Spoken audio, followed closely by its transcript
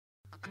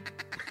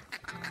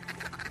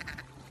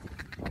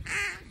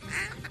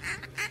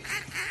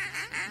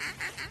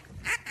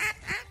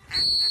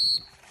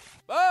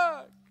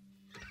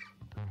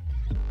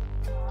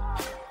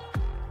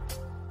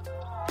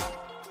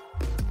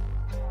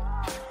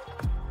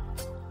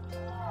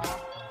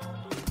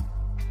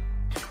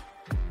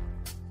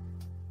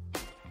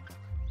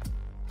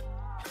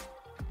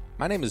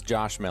My name is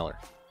Josh Miller.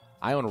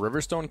 I own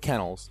Riverstone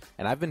Kennels,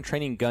 and I've been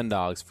training gun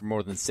dogs for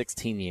more than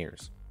 16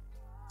 years.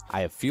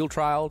 I have field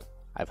trialed,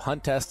 I've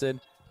hunt tested,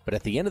 but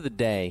at the end of the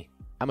day,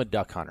 I'm a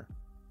duck hunter.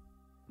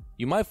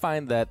 You might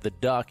find that the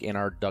duck in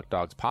our Duck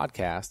Dogs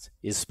podcast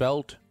is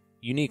spelled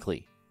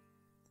uniquely.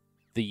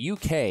 The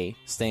UK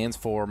stands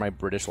for my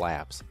British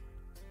Labs.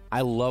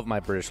 I love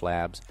my British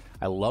Labs.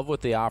 I love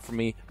what they offer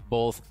me,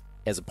 both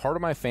as a part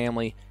of my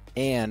family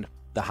and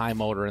the high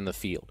motor in the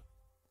field.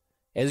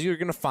 As you're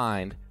going to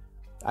find,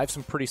 I have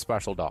some pretty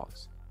special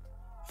dogs.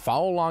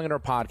 Follow along in our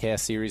podcast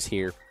series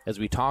here as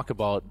we talk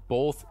about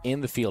both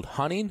in the field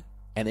hunting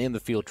and in the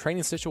field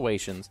training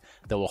situations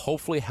that will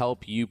hopefully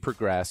help you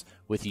progress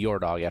with your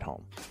dog at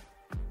home.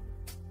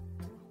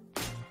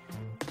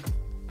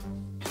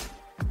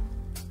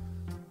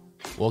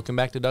 Welcome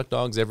back to Duck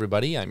Dogs,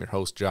 everybody. I'm your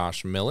host,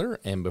 Josh Miller,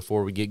 and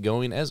before we get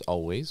going, as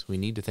always, we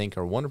need to thank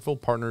our wonderful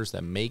partners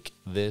that make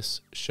this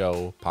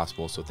show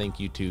possible. So thank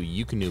you to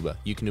Eukanuba.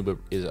 Eukanuba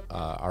is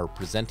our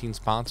presenting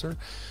sponsor.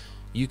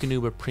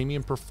 Eukanuba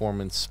Premium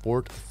Performance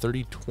Sport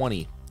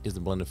 3020 is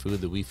the blend of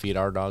food that we feed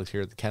our dogs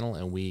here at the kennel,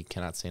 and we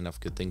cannot say enough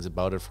good things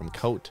about it, from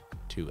coat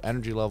to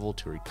energy level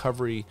to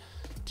recovery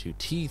to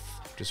teeth,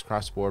 just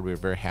across the board. We're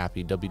very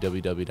happy.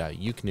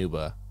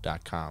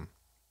 www.eukanuba.com.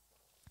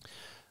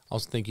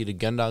 Also, thank you to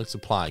Gun Dog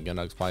Supply. Gun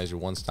Dog Supply is your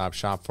one-stop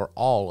shop for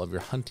all of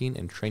your hunting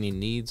and training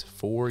needs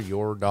for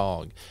your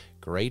dog.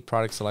 Great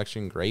product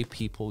selection, great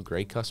people,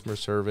 great customer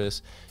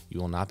service. You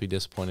will not be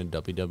disappointed.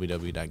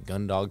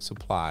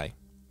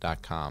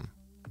 www.gundogsupply.com.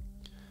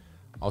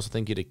 Also,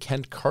 thank you to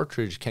Kent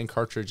Cartridge. Kent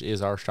Cartridge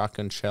is our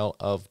shotgun shell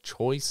of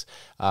choice.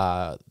 We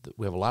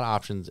have a lot of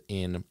options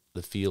in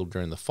the field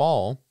during the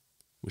fall,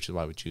 which is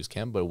why we choose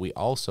Kent, but we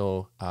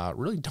also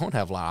really don't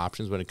have a lot of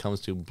options when it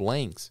comes to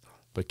blanks.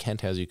 But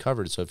Kent has you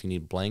covered. So if you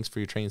need blanks for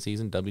your training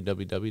season,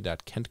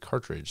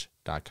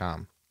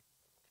 www.kentcartridge.com.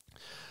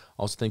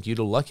 Also, thank you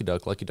to Lucky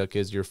Duck. Lucky Duck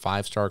is your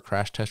 5-star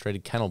crash test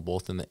rated kennel,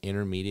 both in the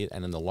intermediate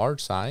and in the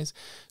large size.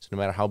 So no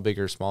matter how big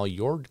or small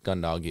your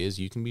gun dog is,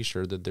 you can be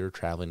sure that they're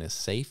traveling as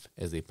safe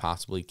as they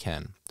possibly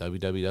can.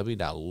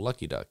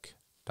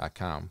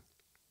 www.luckyduck.com.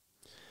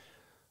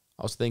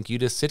 Also, thank you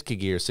to Sitka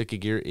Gear. Sitka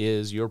Gear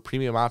is your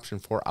premium option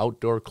for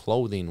outdoor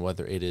clothing,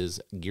 whether it is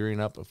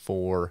gearing up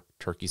for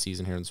turkey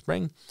season here in the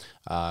spring,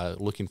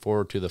 looking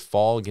forward to the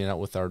fall, getting out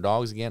with our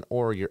dogs again,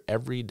 or your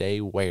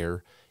everyday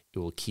wear. It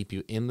will keep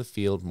you in the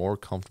field more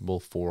comfortable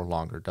for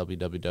longer.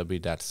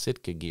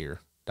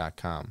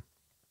 www.sitkagear.com.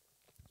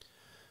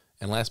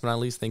 And last but not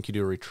least, thank you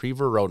to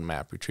Retriever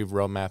Roadmap. Retriever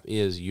Roadmap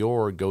is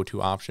your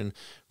go-to option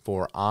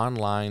for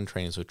online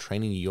training. So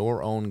training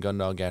your own gun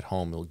dog at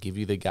home. It'll give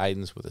you the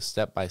guidance with a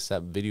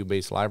step-by-step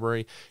video-based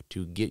library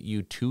to get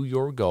you to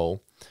your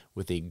goal,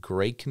 with a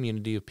great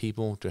community of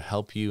people to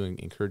help you and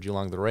encourage you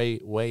along the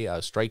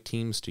way. Strike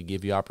teams to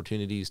give you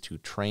opportunities to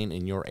train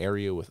in your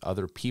area with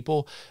other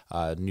people,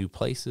 new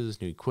places,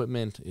 new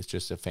equipment. It's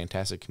just a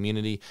fantastic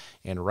community.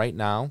 And right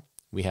now,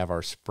 we have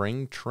our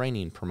spring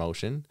training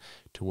promotion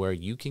to where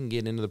you can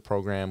get into the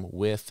program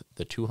with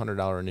the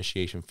 $200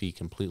 initiation fee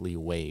completely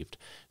waived.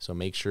 So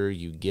make sure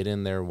you get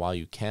in there while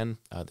you can.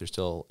 There's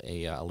still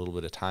a little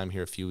bit of time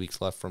here, a few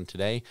weeks left from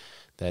today,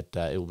 that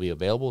it will be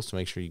available. So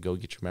make sure you go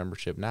get your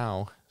membership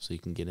now so you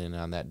can get in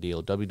on that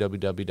deal.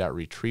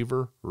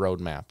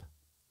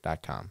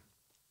 www.retrieverroadmap.com.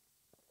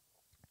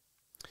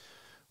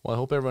 Well, I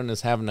hope everyone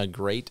is having a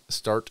great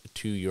start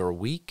to your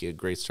week, a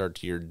great start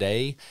to your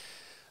day.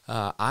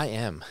 I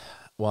am.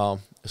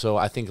 Well, so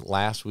I think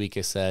last week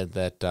I said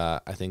that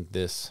I think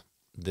this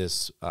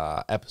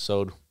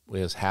episode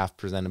was half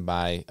presented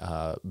by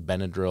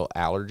Benadryl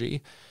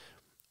allergy.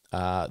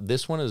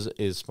 This one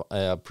is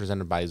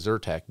presented by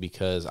Zyrtec,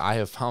 because I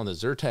have found that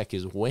Zyrtec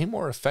is way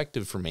more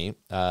effective for me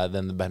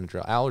than the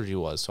Benadryl allergy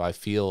was. So I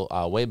feel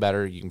way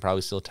better. You can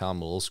probably still tell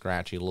I'm a little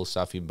scratchy, a little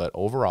stuffy, but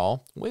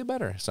overall, way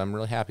better. So I'm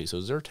really happy. So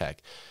Zyrtec.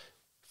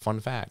 Fun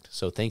fact.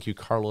 So thank you,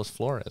 Carlos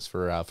Flores,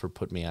 for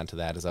putting me onto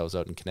that as I was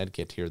out in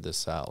Connecticut here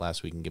this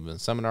last week and giving a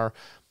seminar.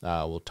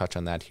 We'll touch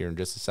on that here in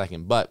just a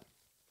second. But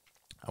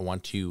I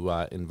want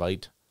to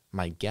invite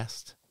my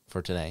guest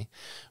for today,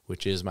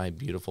 which is my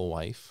beautiful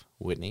wife,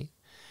 Whitney.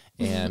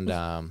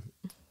 And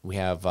we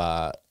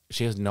have...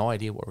 she has no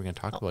idea what we're going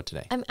to talk about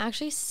today. I'm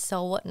actually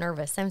so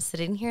nervous. I'm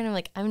sitting here and I'm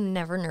like, I'm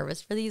never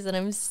nervous for these, and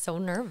I'm so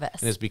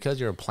nervous. And it's because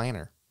you're a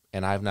planner.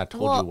 And I have not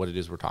told you what it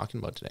is we're talking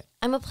about today.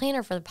 I'm a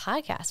planner for the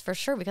podcast, for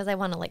sure, because I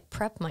want to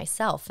prep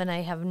myself, and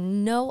I have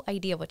no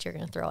idea what you're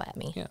going to throw at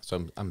me. Yeah,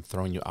 so I'm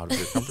throwing you out of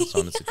your comfort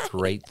zone. It's a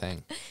great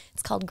thing.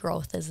 It's called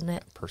growth, isn't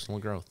it? Personal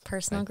growth.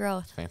 Personal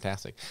growth.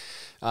 Fantastic.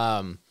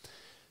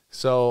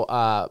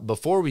 So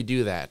before we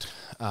do that,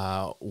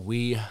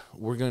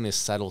 we're going to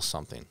settle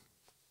something.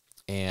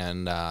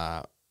 And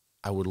I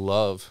would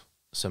love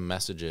some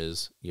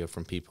messages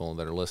from people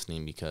that are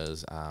listening,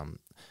 because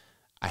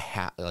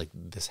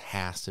this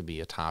has to be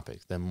a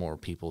topic that more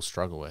people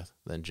struggle with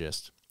than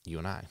just you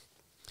and I.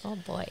 Oh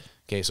boy.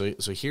 Okay, so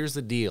here's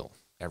the deal,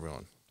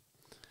 everyone.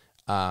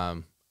 I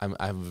have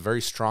a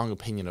very strong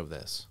opinion of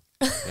this.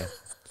 Okay?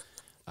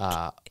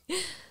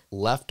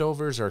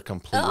 leftovers are a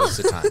complete waste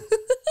of time.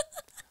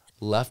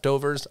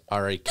 Leftovers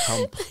are a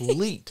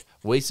complete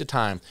waste of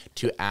time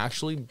to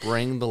actually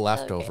bring the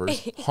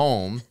leftovers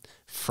home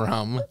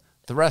from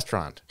the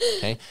restaurant.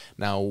 Okay.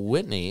 Now,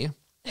 Whitney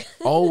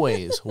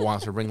always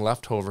wants to bring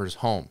leftovers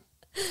home.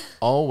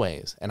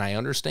 Always. And I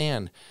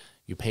understand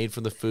you paid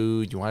for the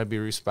food. You want to be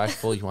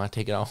respectful. You want to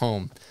take it out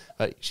home.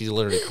 But she's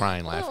literally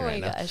crying, laughing right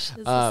now. Oh my gosh. This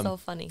is so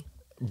funny.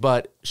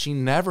 But she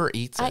never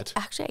eats it.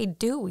 I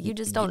do. You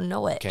just don't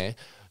know it. Okay.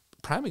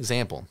 Prime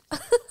example.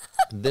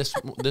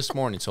 This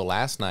morning, so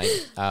last night,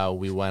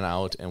 we went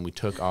out and we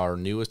took our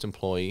newest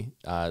employee,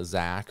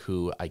 Zach,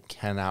 who I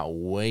cannot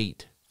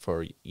wait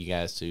for you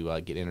guys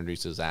to get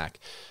introduced to Zach.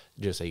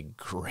 Just a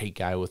great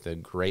guy with a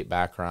great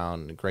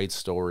background, a great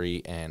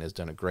story, and has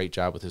done a great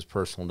job with his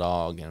personal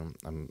dog. And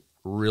I'm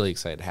really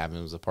excited to have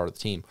him as a part of the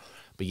team.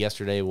 But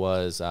yesterday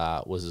was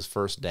his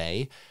first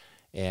day,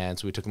 and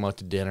so we took him out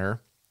to dinner.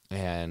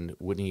 And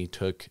Whitney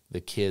took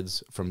the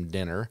kids from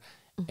dinner,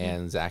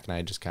 and Zach and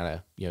I just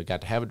kind of,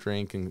 got to have a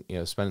drink and,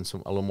 spend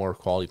a little more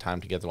quality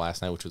time together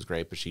last night, which was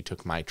great. But she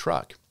took my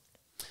truck.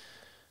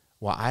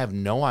 Well, I have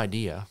no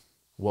idea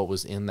what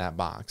was in that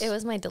box. It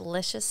was my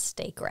delicious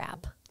steak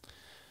wrap.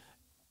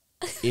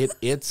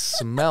 It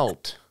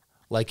smelt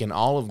like an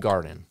Olive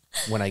Garden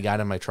when I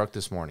got in my truck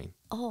this morning.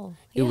 Oh,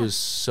 yeah. It was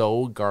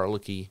so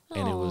garlicky,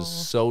 and it was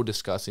so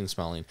disgusting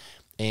smelling.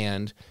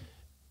 And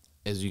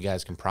as you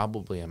guys can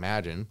probably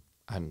imagine,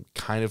 I'm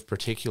kind of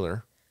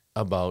particular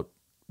about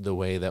the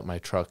way that my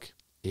truck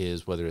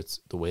is, whether it's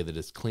the way that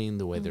it's clean,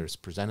 the way that it's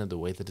presented, the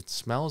way that it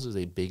smells is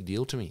a big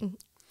deal to me.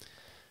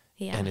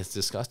 Yeah. And it's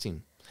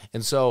disgusting.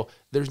 And so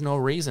there's no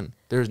reason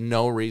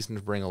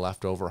to bring a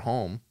leftover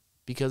home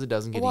because it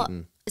doesn't get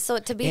eaten. So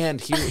to be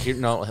And here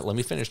no, let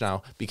me finish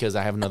now because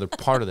I have another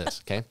part of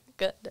this, okay?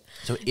 Good.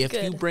 So if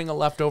you bring a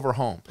leftover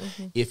home,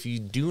 if you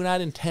do not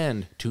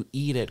intend to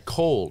eat it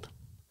cold,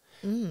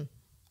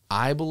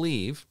 I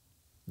believe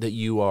that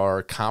you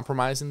are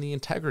compromising the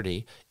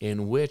integrity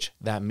in which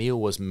that meal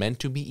was meant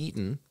to be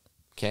eaten.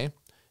 Okay,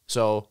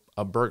 so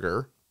a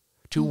burger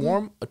to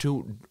warm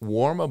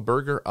a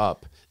burger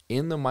up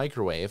in the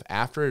microwave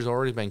after it's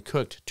already been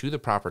cooked to the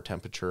proper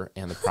temperature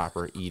and the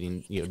proper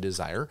eating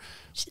desire.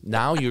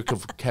 Now you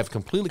have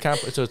completely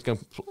so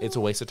it's a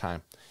waste of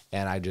time.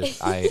 And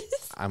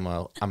I'm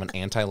an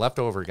anti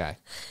leftover guy.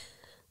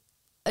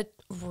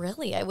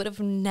 Really, I would have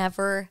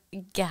never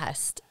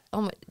guessed.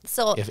 Oh my,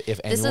 so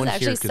if anyone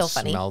here could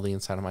smell the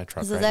inside of my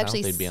truck right now,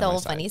 they'd be on my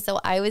side. Funny. So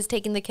I was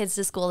taking the kids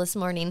to school this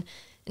morning,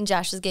 and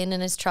Josh was getting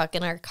in his truck,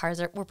 and our cars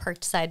were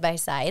parked side by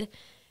side.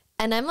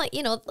 And I'm like,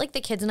 like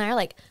the kids and I are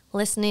like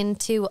listening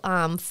to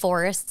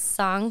Forrest's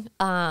song,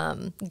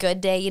 Good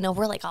Day.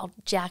 We're like all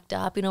jacked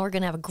up. We're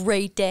going to have a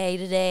great day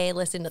today,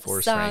 listening to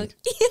the song.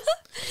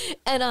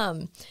 Yeah.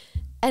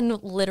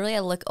 And literally I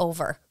look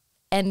over,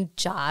 and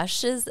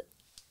the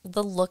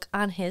look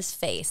on his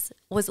face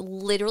was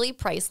literally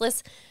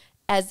priceless,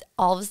 as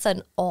all of a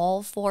sudden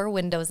all 4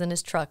 windows in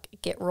his truck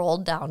get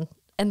rolled down,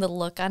 and the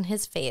look on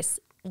his face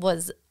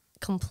was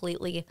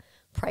completely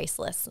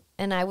priceless.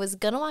 And I was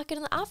going to walk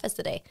into the office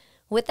today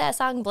with that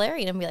song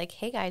blaring and be like,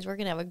 hey guys, we're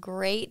going to have a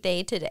great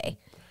day today.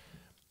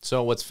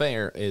 So what's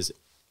fair is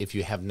if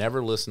you have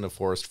never listened to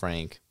Forrest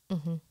Frank,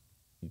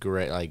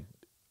 great, like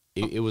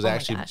it was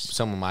actually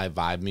some of my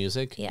vibe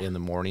music in the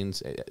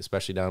mornings,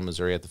 especially down in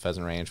Missouri at the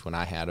Pheasant Ranch, when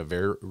I had a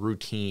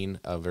routine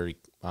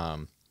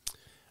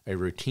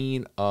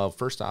of,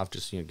 first off,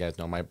 just, you guys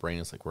know my brain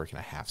is like working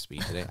at half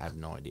speed today. I have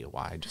no idea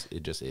why.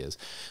 It just is.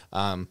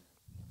 But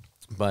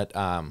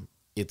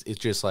it's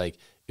just like,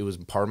 it was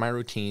part of my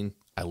routine.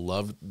 I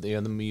love the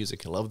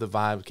music. I love the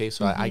vibe. Okay,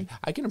 so I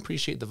can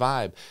appreciate the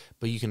vibe,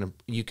 but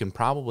you can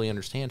probably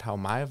understand how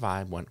my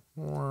vibe went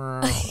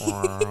when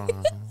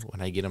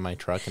I get in my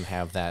truck and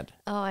have that.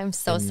 Oh, I'm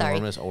so sorry.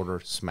 Enormous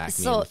odor smack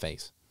me in the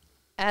face.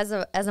 As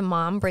a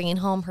mom bringing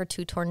home her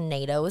 2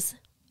 tornadoes,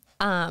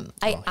 I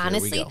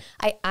honestly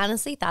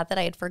thought that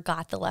I had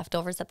forgot the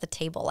leftovers at the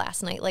table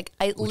last night. Like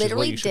I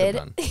literally did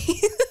in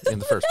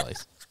the first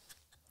place.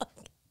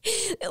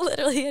 It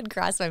literally had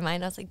crossed my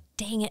mind. I was like,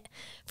 dang it,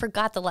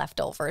 forgot the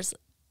leftovers.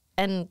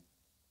 And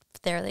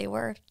there they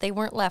were. They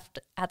weren't left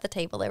at the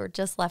table. They were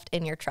just left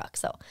in your truck.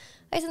 So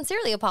I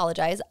sincerely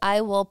apologize.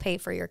 I will pay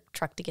for your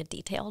truck to get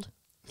detailed.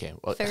 Okay.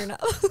 Well, fair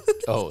enough.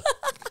 Oh,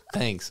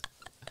 thanks.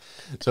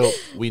 So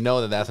we know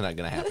that that's not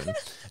going to happen.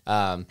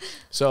 But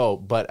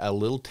a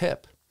little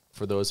tip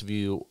for those of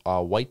you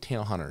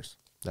whitetail hunters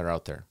that are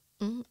out there.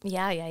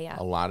 Yeah.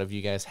 A lot of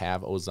you guys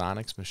have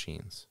ozonics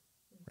machines.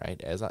 Right,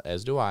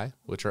 as do I,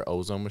 which are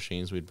ozone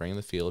machines we'd bring in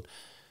the field.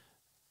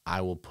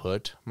 I will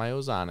put my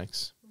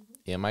ozonics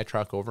in my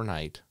truck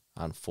overnight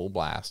on full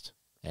blast,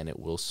 and it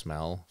will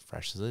smell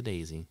fresh as a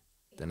daisy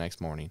the next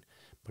morning.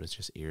 But it's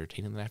just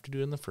irritating that I have to do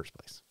it in the first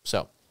place.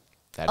 So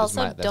that's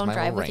don't my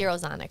drive with your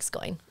ozonics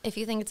going. If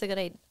you think it's a good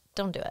idea,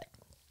 don't do it.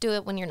 Do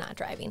it when you're not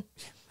driving.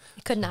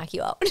 It could knock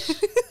you out.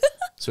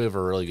 So we have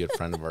a really good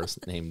friend of ours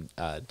named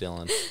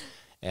Dylan,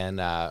 and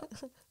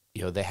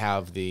they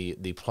have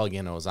the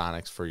plug-in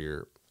ozonics for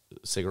your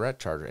cigarette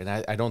charger. And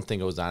I don't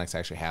think Ozonics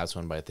actually has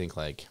one, but I think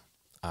like,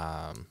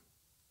 I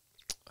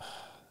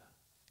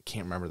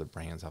can't remember the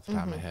brands off the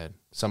top of my head.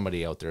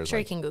 Somebody out there is Sure,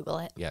 like, you can Google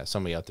it. yeah,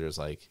 somebody out there is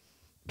like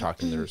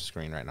talking to their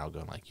screen right now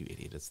going like, you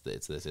idiot, it's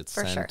this, it's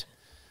For scent. sure.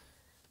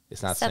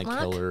 It's not scent Scentlock?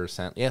 killer,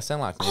 scent. Yeah,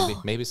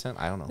 Scentlock, maybe scent.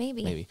 I don't know.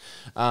 Maybe.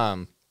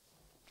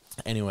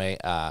 Anyway,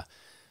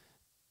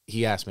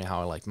 he asked me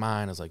how I liked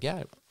mine. I was like, yeah,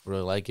 I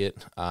really like it.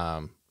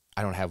 I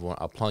don't have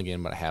a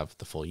plug-in, but I have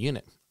the full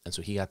unit. And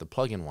so he got the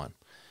plug-in one.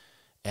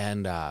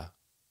 And,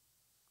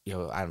 you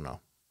know, I don't know,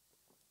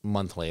 a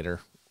month later,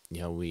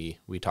 you know, we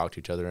talked to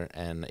each other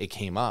and it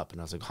came up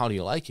and I was like, how do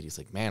you like it? He's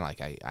like, man,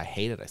 like I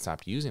hate it. I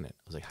stopped using it.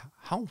 I was like,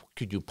 how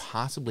could you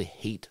possibly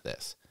hate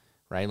this?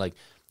 Right? Like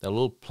the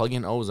little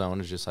plug-in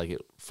ozone is just like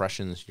it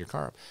freshens your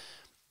car up.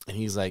 And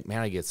he's like,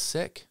 man, I get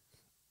sick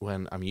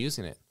when I'm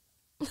using it.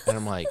 And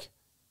I'm like,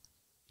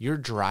 you're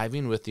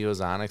driving with the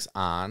Ozonics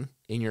on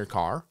in your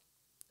car?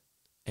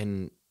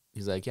 And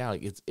he's like, yeah,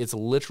 like it's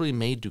literally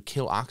made to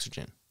kill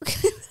oxygen.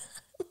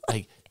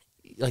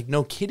 like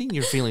no kidding,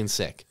 you're feeling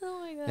sick. Oh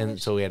my gosh.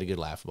 And so we had a good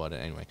laugh about it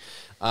anyway.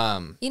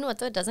 You know what,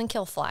 though? It doesn't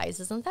kill flies.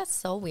 Isn't that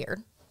so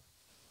weird?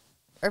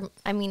 Or,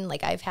 I mean,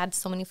 like, I've had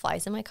so many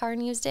flies in my car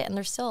and used it, and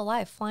they're still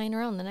alive flying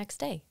around the next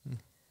day.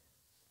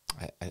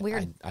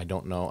 Weird. I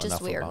don't know Just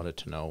enough weird. about it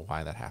to know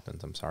why that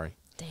happens. I'm sorry.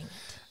 Dang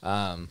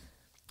it.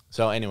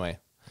 So anyway,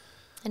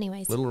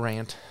 Anyways, little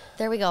rant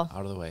there we go.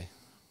 out of the way.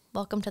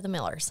 Welcome to the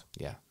Millers.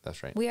 Yeah,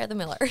 that's right. We are the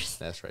Millers.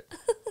 That's right.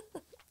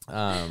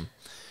 All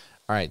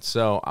right.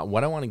 So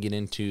what I want to get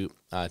into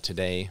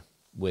today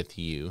with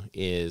you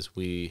is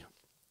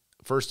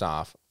first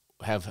off,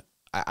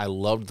 I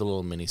loved the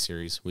little mini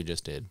series we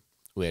just did,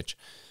 which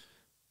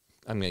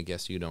I'm going to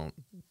guess you don't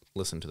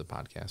listen to the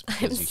podcast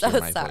because you so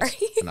hear my sorry.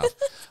 voice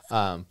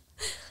enough.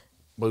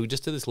 But we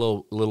just did this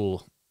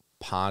little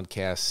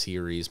podcast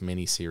series,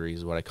 mini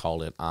series, what I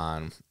called it,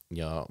 on,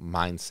 you know,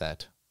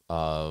 mindset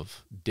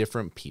of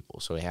different people.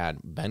 So we had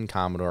Ben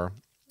Commodore,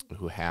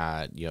 who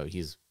had, you know,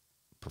 he's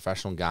a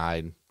professional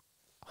guide,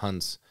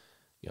 hunts,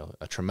 you know,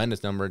 a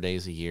tremendous number of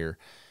days a year,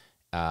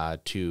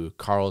 to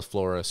Carlos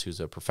Flores, who's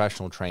a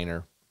professional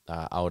trainer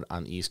out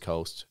on the East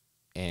Coast.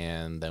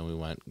 And then we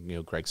went, you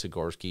know, Greg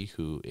Sigorski,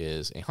 who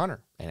is a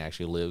hunter and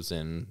actually lives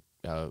in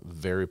a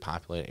very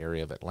populated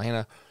area of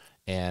Atlanta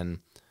and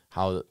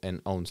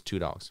owns 2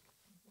 dogs.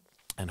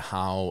 And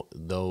how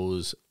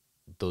those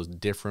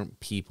different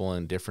people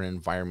in different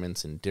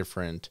environments and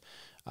different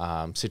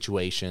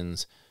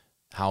situations,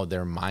 how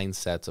their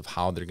mindsets of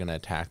how they're going to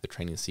attack the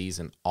training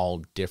season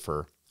all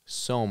differ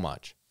so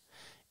much.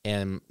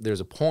 And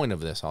there's a point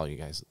of this, all you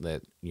guys,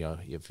 that, you know,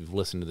 if you've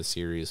listened to the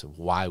series of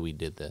why we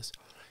did this,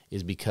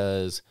 is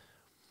because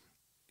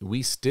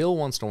we still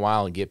once in a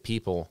while get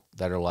people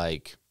that are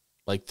like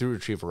through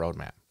Retriever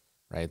Roadmap,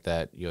 right?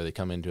 That, you know, they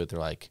come into it, they're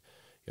like,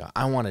 you know,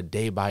 I want a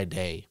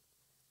day-by-day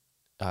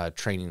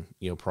training,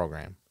 you know,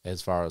 program,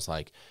 as far as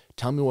like,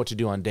 tell me what to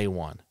do on day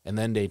 1, and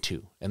then day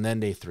 2, and then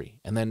day 3,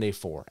 and then day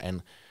 4.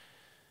 And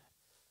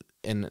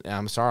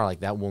I'm sorry,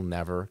 like that will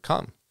never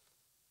come.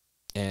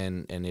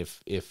 And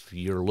if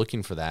you're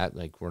looking for that,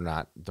 like we're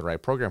not the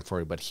right program for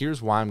you. But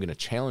here's why I'm going to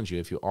challenge you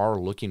if you are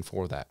looking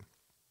for that,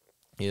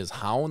 is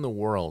how in the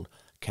world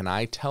can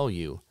I tell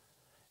you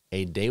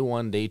a day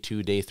 1, day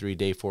 2, day 3,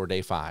 day 4,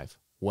 day 5,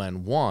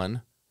 when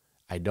 1,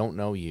 I don't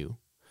know you,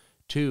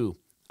 2,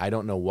 I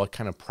don't know what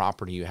kind of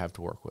property you have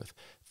to work with,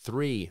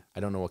 3, I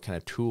don't know what kind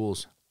of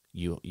tools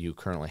you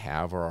currently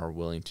have or are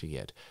willing to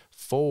get,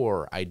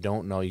 4, I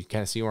don't know, you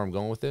kind of see where I'm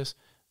going with this?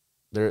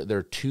 There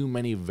are too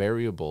many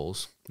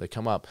variables that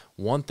come up.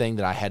 One thing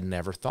that I had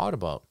never thought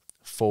about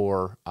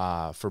for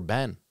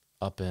Ben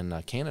up in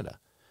Canada,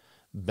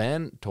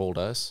 Ben told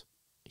us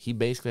he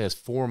basically has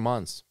 4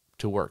 months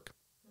to work,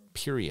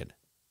 period,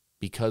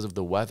 because of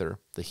the weather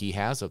that he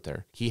has up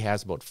there. He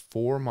has about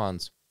 4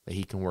 months that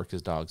he can work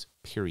his dogs,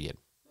 period.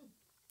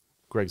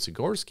 Greg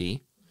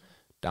Sigorski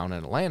down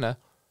in Atlanta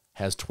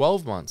has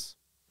 12 months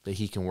that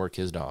he can work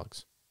his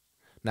dogs.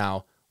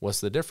 Now,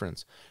 what's the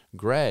difference?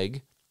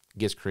 Greg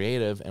gets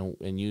creative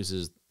and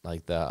uses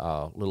like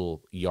the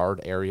little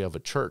yard area of a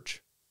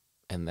church,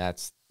 and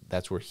that's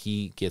where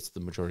he gets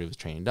the majority of his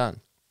training done.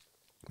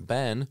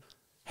 Ben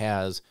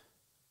has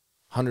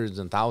hundreds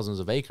and thousands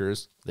of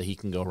acres that he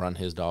can go run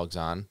his dogs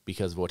on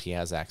because of what he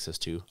has access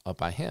to up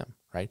by him,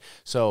 right?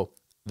 So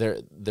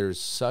there's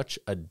such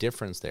a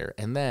difference there.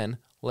 And then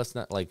let's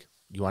not, like,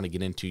 you want to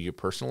get into your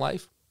personal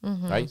life,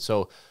 right?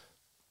 So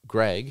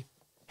Greg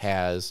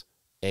has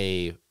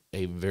a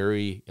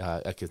very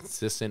a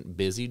consistent,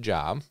 busy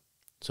job.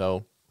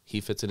 So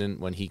he fits it in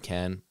when he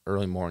can,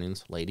 early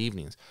mornings, late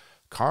evenings.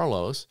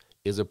 Carlos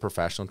is a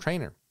professional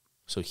trainer.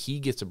 So he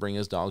gets to bring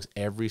his dogs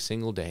every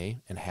single day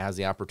and has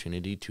the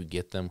opportunity to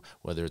get them,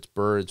 whether it's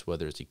birds,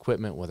 whether it's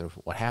equipment, whether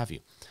what have you.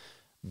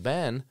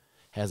 Ben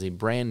has a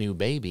brand new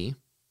baby,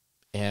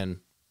 and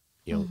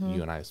you know,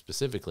 you and I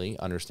specifically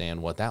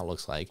understand what that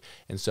looks like.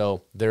 And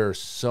so there are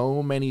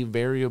so many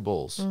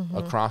variables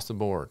across the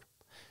board.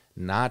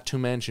 Not to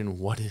mention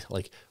what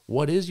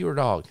is your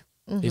dog?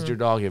 Is your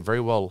dog a very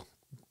well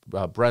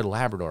bred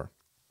Labrador?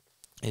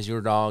 Is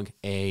your dog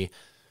a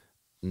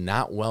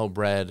not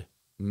well-bred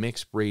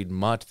mixed breed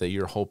mutt that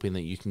you're hoping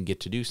that you can get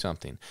to do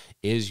something?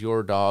 Is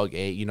your dog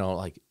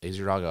is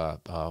your dog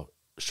a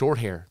short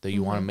hair that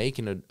you want to make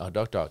into a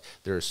duck dog?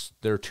 There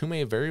are too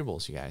many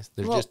variables, you guys.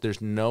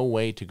 There's no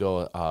way to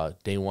go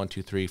day 1,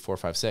 2, 3, 4,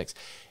 5, 6.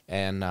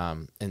 And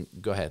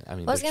go ahead. I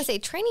mean, I was gonna say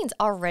training's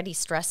already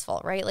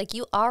stressful, right? Like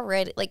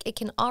it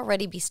can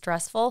already be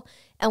stressful,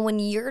 and when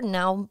you're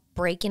now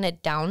breaking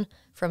it down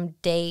from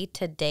day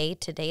to day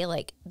to day,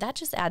 like that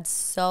just adds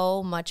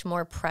so much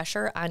more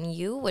pressure on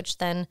you, which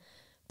then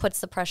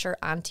puts the pressure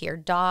onto your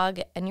dog,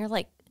 and you're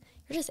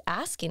just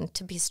asking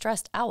to be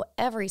stressed out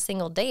every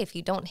single day if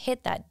you don't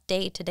hit that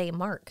day to day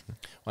mark.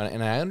 Well,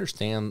 and I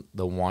understand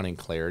the wanting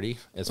clarity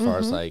as far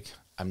as like,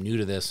 I'm new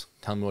to this,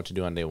 tell me what to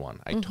do on day 1.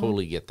 I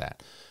totally get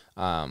that.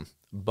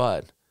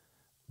 But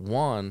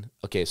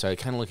okay, so I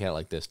kind of look at it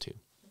like this too.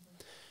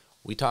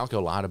 We talk a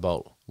lot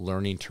about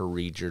learning to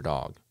read your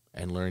dog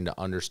and learning to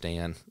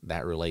understand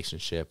that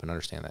relationship and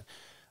understand that.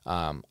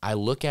 I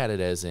look at it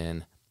as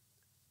in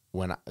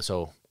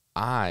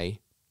I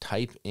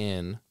type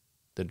in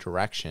the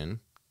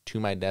direction to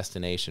my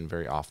destination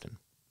very often,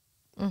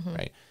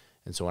 right?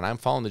 And so when I'm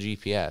following the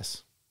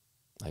GPS,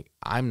 like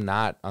I'm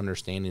not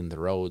understanding the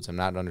roads, I'm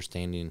not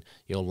understanding,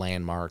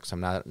 landmarks.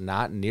 I'm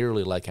not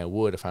nearly like I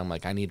would if I'm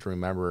like, I need to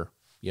remember,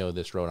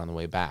 this road on the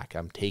way back.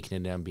 I'm taking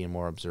it in, I'm being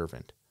more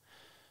observant.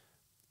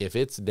 If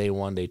it's day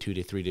 1, day 2,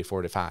 day 3, day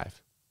 4, day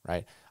 5,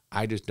 right?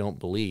 I just don't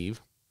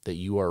believe that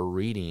you are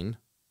reading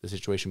the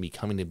situation,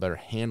 becoming a better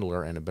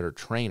handler and a better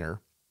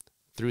trainer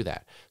through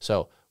that.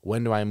 So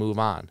when do I move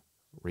on?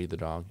 Read the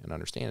dog and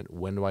understand it.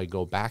 When do I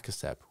go back a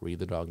step? Read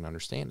the dog and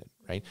understand it,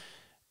 right?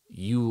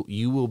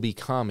 You will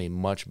become a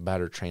much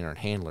better trainer and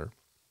handler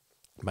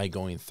by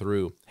going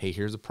through, hey,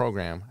 here's a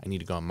program. I need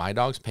to go at my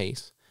dog's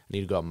pace. I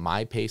need to go at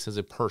my pace as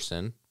a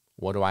person.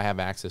 What do I have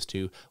access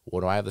to?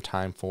 What do I have the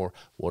time for?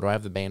 What do I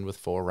have the bandwidth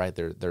for, right?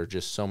 There are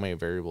just so many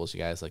variables, you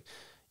guys. Like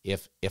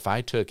if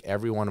I took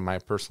every one of my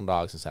personal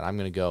dogs and said, I'm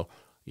going to go,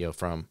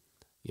 from,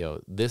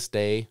 this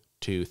day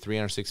to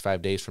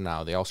 365 days from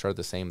now, they all start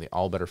the same. They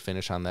all better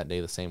finish on that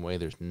day the same way.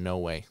 There's no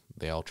way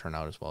they all turn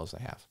out as well as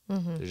they have.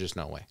 There's just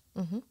no way.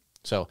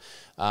 So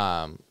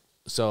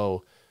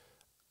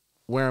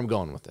where I'm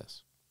going with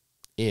this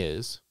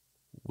is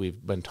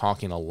we've been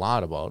talking a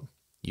lot about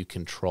you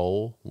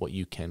control what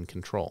you can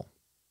control.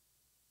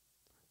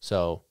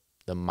 So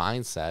the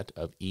mindset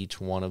of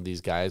each one of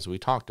these guys we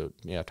talk to,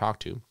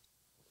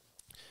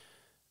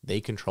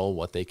 they control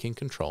what they can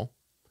control,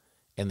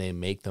 and they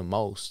make the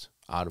most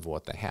out of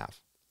what they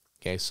have.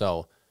 Okay,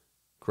 so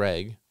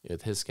Greg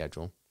with his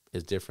schedule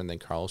is different than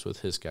Carlos with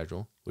his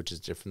schedule, which is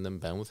different than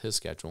Ben with his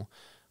schedule,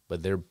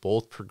 but they're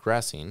both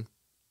progressing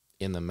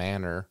in the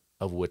manner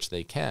of which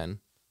they can,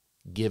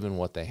 given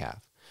what they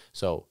have.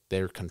 So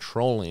they're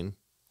controlling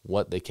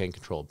what they can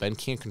control. Ben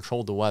can't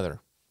control the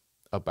weather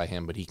up by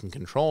him, but he can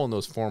control in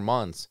those 4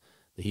 months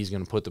that he's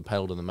going to put the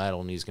pedal to the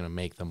metal and he's going to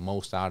make the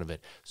most out of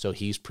it. So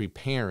he's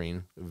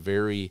preparing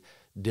very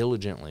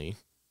diligently.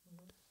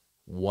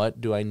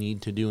 What do I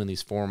need to do in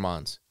these 4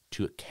 months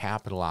to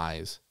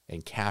capitalize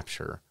and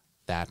capture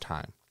that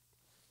time?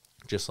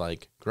 Just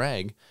like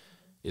Greg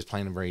is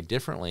planning very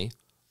differently,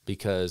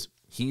 because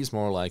he's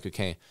more like,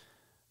 okay,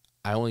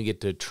 I only get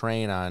to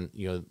train on,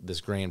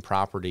 this grand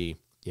property,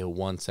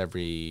 once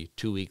every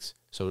 2 weeks.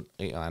 So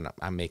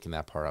I'm making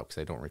that part up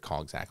because I don't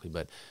recall exactly,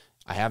 but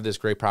I have this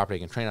great property I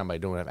can train on, but I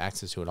don't have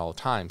access to it all the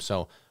time.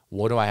 So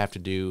what do I have to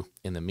do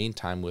in the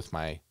meantime with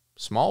my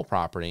small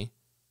property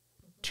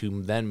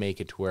to then make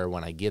it to where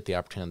when I get the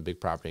opportunity on the big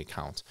property, it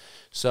counts?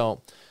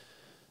 So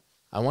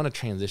I want to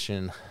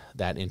transition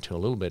that into a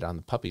little bit on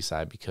the puppy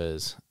side,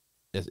 because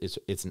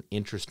it's an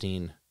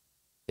interesting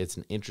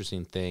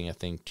thing, I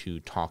think, to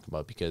talk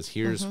about, because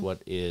here's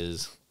what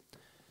is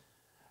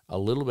a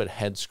little bit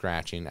head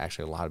scratching,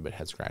 actually a lot of bit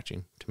head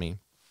scratching to me.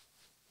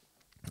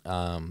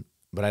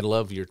 But I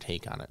love your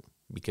take on it,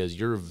 because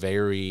you're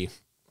very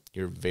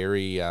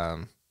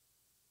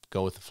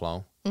go with the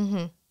flow.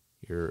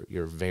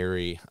 You're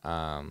very,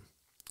 I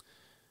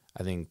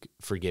think,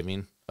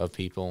 forgiving of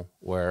people,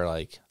 where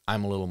like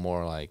I'm a little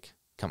more like,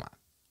 come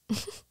on,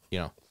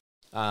 Yeah.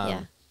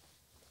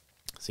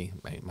 See,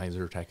 my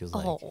Zyrtec is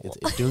like,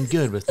 it's doing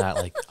good, but it's not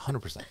like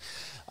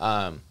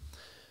 100%.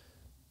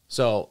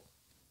 So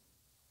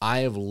I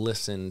have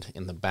listened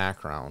in the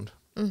background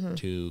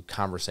to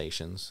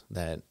conversations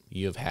that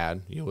you have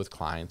had, with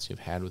clients, you've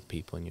had with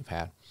people, and you've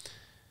had.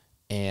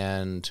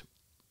 And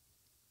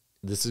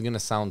this is going to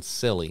sound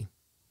silly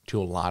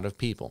to a lot of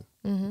people,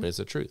 but it's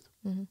the truth.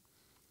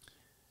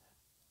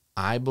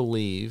 I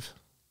believe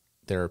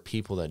there are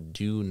people that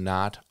do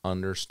not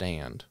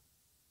understand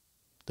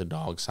the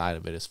dog side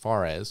of it, as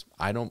far as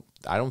I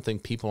don't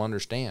think people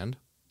understand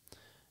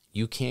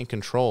you can't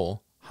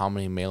control how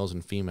many males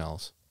and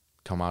females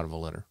come out of a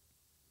litter.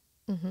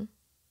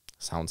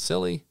 Sounds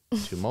silly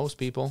to most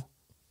people,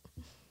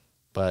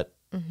 but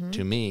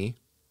to me,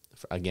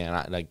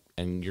 again,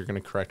 and you're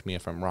going to correct me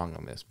if I'm wrong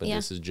on this, but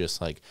this is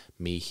just like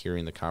me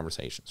hearing the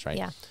conversations, right?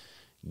 Yeah.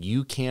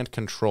 You can't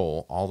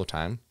control all the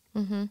time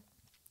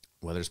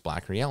whether it's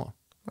black or yellow,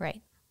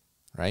 Right.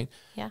 right?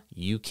 Yeah.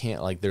 You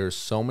can't, like, there's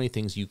so many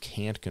things you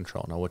can't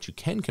control. Now, what you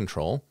can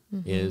control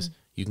is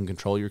you can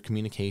control your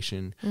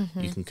communication.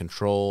 You can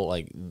control,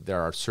 like,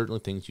 there are certainly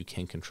things you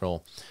can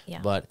control.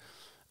 Yeah. But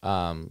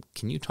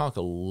can you talk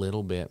a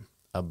little bit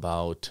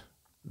about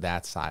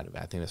that side of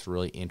it? I think that's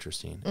really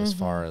interesting as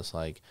far as,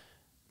 like,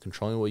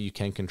 controlling what you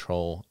can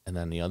control, and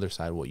then the other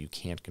side, what you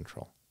can't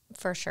control.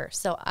 For sure.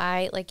 So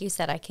like you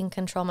said, I can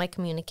control my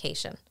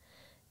communication.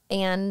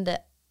 And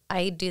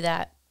I do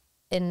that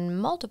in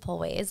multiple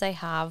ways. I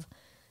have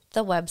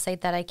the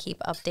website that I keep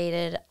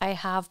updated. I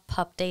have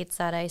pup dates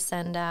that I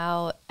send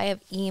out. I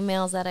have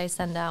emails that I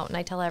send out. And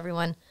I tell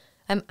everyone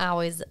I'm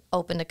always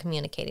open to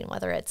communicating,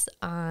 whether it's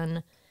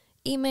on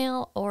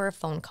email or a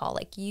phone call.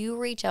 Like, you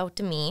reach out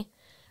to me.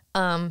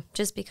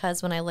 Just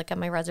because when I look at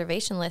my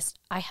reservation list,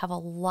 I have a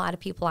lot of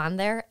people on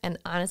there. And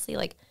honestly,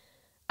 like,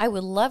 I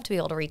would love to be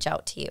able to reach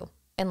out to you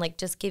and, like,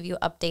 just give you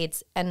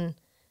updates and,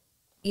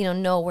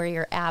 know where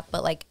you're at.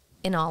 But, like,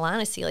 in all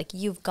honesty, like,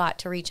 you've got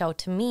to reach out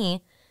to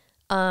me,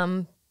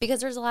 because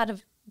there's a lot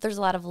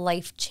of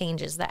life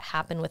changes that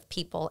happen with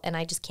people, and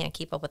I just can't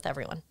keep up with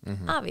everyone,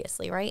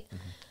 obviously, right?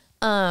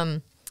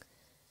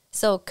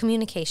 So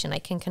communication, I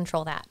can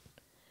control that.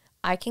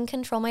 I can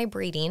control my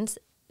breedings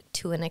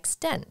to an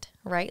extent,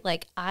 right?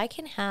 Like, I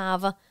can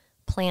have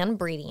planned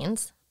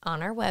breedings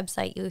on our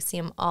website. You see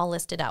them all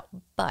listed out.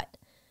 But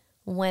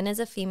when is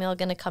a female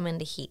going to come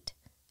into heat?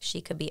 She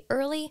could be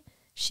early.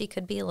 She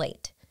could be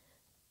late.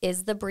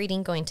 Is the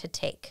breeding going to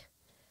take?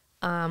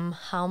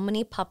 How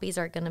many puppies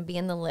are going to be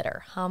in the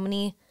litter? How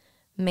many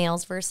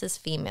males versus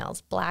females,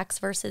 blacks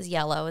versus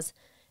yellows?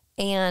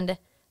 And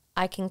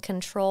I can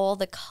control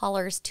the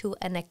colors to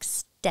an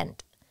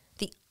extent.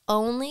 The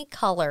only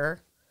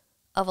color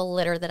of a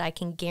litter that I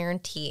can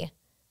guarantee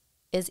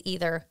is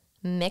either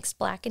mixed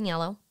black and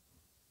yellow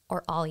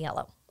or all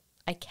yellow.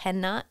 I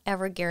cannot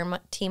ever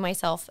guarantee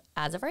myself,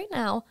 as of right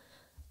now,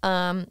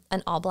 an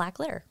all black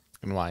litter.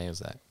 And why is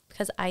that?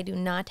 Because I do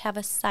not have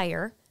a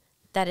sire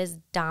that is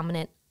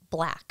dominant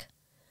black.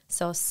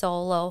 So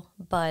Solo,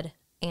 Bud,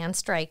 and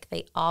Strike,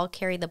 they all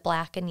carry the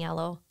black and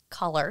yellow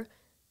color.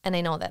 And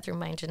I know that through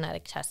my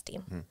genetic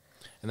testing.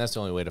 And that's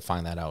the only way to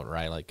find that out,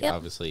 right? Like,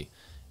 obviously,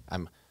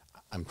 I'm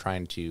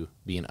trying to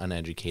be an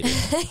uneducated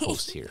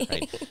host here,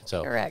 right?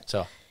 So, Correct.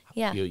 So,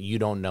 Yeah. you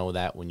don't know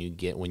that when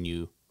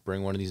you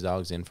bring one of these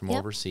dogs in from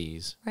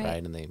overseas,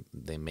 right? And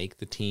they make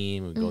the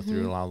team and go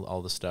through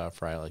all the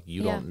stuff, right? Like,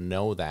 you don't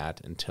know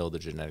that until the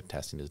genetic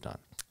testing is done.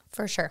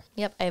 For sure.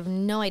 Yep. I have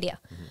no idea.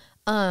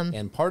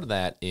 And part of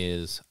that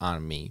is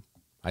on me.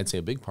 I'd say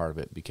a big part of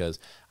it, because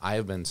I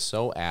have been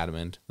so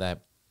adamant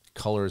that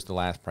color is the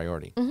last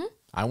priority.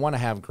 I want to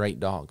have great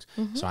dogs.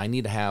 So I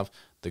need to have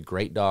the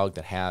great dog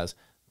that has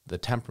the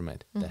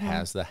temperament, that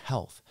has the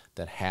health,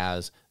 that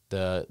has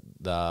the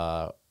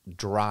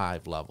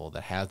drive level,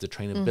 that has the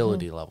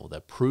trainability level,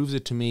 that proves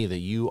it to me that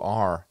you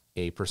are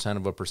a percent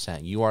of a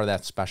percent. You are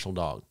that special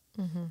dog.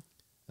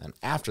 And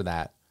after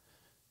that,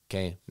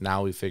 okay,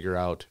 now we figure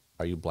out,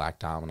 are you black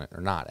dominant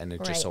or not? And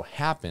it just so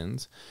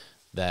happens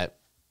that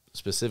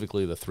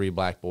specifically the 3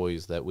 black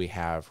boys that we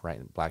have,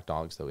 black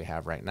dogs that we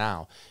have right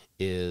now,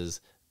 is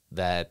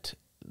that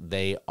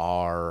they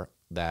are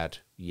that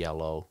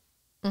yellow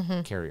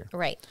carrier.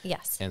 Right.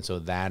 Yes. And so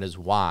that is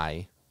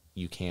why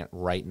you can't,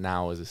 right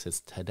now as it sits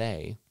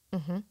today,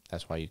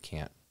 that's why you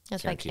can't.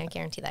 That's why I can't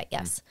guarantee that.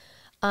 Yes.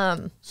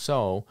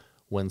 So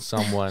when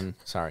someone,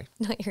 sorry.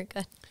 No, you're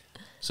good.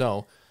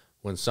 So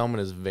when someone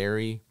is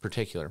very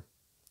particular,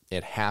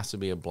 it has to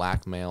be a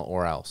black male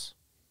or else,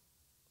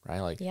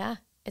 right? Like, yeah,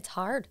 it's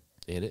hard.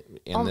 In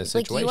this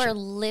situation. Like, you are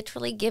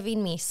literally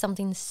giving me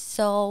something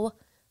so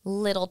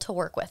little to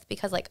work with,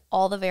 because, like,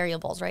 all the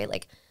variables, right?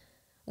 Like,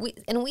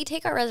 we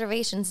take our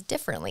reservations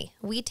differently.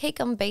 We take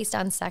them based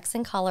on sex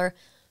and color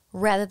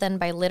rather than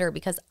by litter,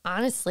 because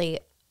honestly,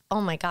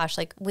 oh my gosh,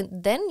 like,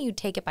 then you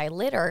take it by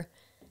litter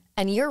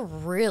and you're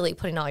really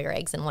putting all your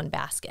eggs in one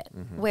basket.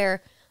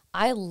 Where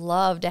I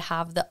love to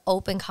have the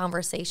open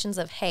conversations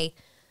of, hey,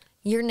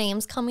 your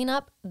name's coming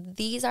up.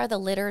 These are the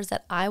litters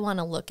that I want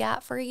to look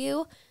at for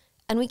you.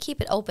 And we keep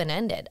it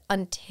open-ended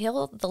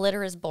until the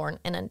litter is born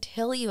and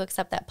until you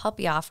accept that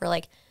puppy offer.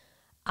 Like,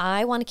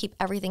 I want to keep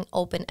everything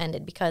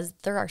open-ended, because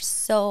there are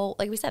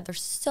like we said,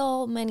 there's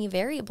so many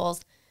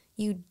variables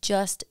you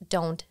just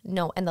don't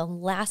know. And the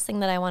last thing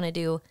that I want to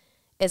do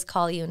is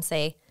call you and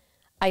say,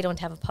 I don't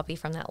have a puppy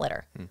from that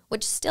litter,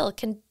 which still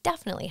can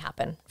definitely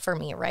happen for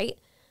me, right?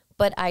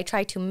 But I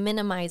try to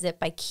minimize it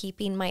by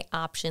keeping my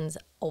options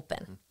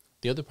open.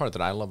 The other part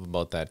that I love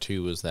about that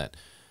too is that,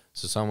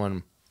 so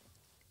someone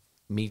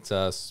meets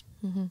us,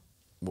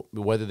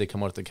 whether they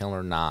come out to the kennel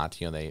or not,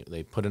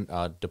 they put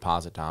a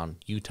deposit down.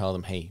 You tell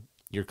them, hey,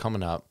 you're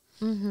coming up.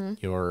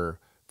 You're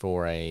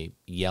for a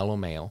yellow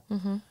male,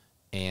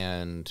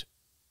 and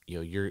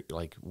you're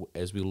like,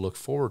 as we look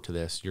forward to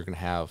this, you're going to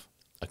have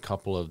a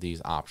couple of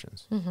these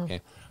options.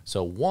 Okay,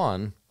 so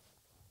one,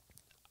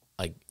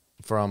 like,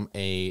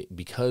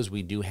 because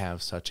we do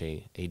have such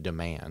a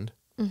demand,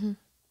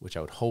 which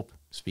I would hope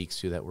speaks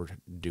to that we're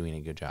doing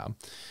a good job.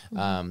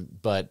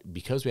 But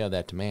because we have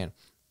that demand,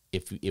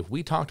 if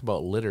we talked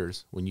about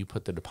litters when you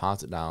put the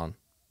deposit down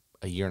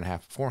a year and a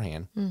half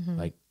beforehand,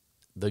 like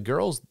the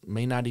girls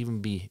may not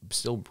even be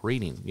still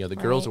breeding. You know, the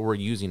girls that we're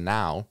using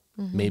now,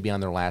 maybe on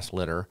their last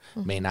litter,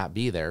 may not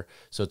be there.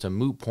 So it's a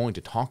moot point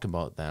to talk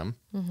about them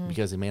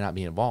because they may not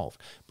be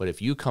involved. But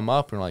if you come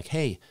up and are like,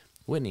 hey,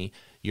 Whitney,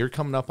 you're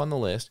coming up on the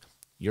list,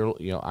 you're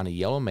on a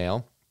yellow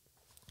male,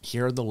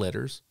 here are the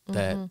litters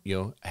that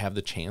have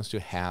the chance to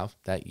have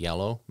that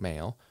yellow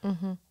male.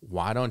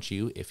 Why don't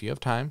you, if you have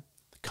time,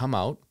 come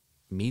out,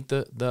 meet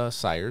the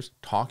sires,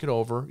 talk it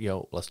over.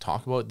 Let's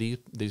talk about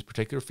these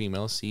particular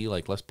females. See,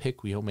 like, let's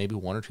pick maybe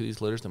one or two of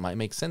these litters that might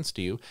make sense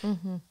to you.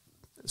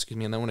 Excuse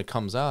me. And then when it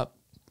comes up,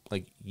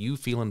 like, you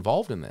feel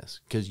involved in this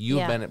because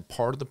you've been a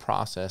part of the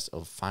process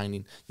of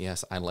finding.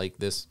 Yes, I like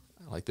this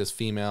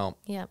female.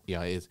 Yeah.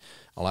 It's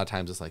a lot of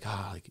times it's like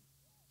like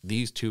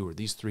these two or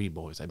these three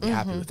boys. I'd be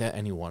happy with that.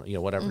 Anyone,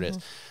 whatever it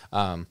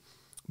is.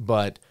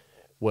 But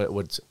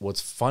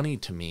what's funny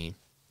to me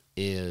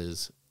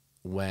is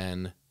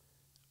when.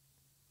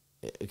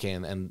 Okay,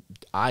 and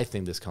I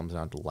think this comes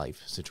down to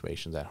life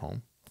situations at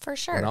home. For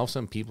sure. When all of a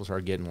sudden people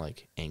start getting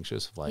like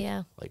anxious,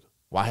 like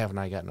why haven't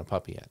I gotten a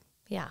puppy yet?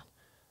 Yeah.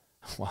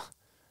 Well,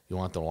 you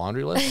want the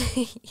laundry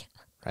list?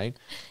 Right?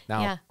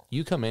 Now,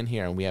 you come in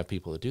here and we have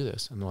people that do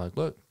this, and they're like,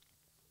 look,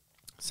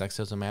 sex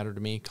doesn't matter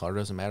to me, color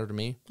doesn't matter to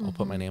me. I'll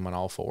put my name on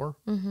all four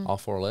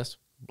lists,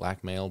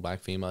 black male,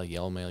 black female,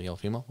 yellow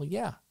female. Well,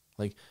 yeah.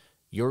 Like,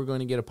 you're going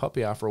to get a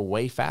puppy offer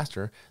way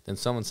faster than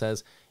someone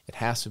says it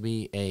has to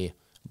be a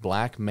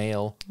black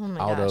male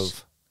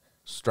of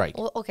strike.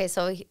 Well, okay,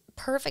 so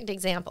perfect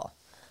example.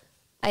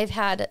 I've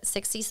had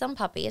 60-some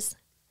puppies,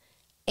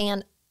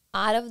 and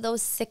out of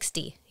those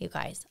 60, you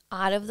guys,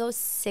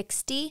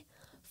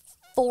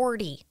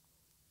 40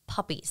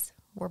 puppies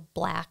were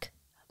black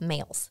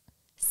males.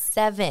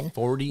 7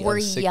 40 were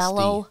of 60.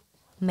 yellow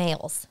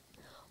males.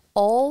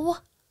 Oh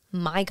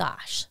my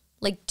gosh.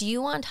 Like, do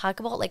you want to talk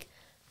about, like,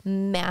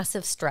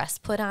 massive stress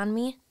put on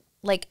me?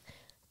 Like,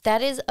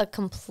 that is a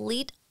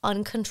complete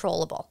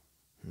uncontrollable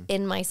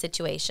in my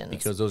situations.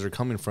 Because those are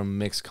coming from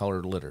mixed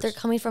colored litters. They're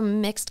coming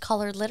from mixed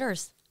colored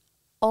litters.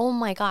 Oh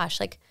my gosh.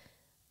 Like,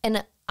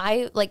 and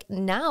I, like,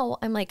 now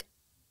I'm like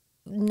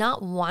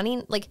not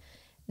wanting, like,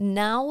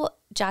 now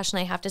Josh and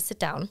I have to sit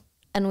down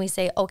and we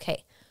say,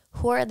 okay,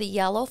 who are the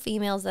yellow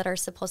females that are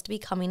supposed to be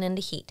coming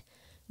into heat?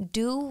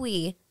 Do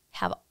we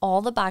have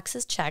all the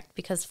boxes checked?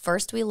 Because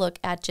first we look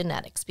at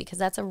genetics, because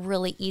that's a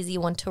really easy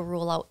one to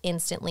rule out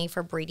instantly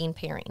for breeding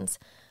pairings.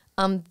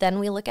 Then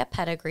we look at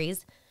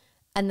pedigrees,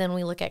 and then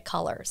we look at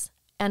colors.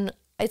 And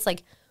it's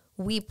like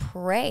we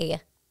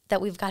pray that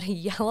we've got a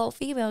yellow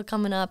female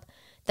coming up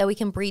that we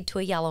can breed to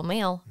a yellow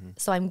male.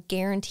 So I'm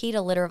guaranteed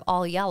a litter of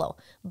all yellow.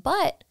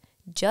 But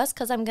just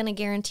because I'm going to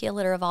guarantee a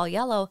litter of all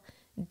yellow,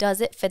 does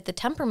it fit the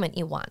temperament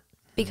you want?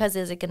 Because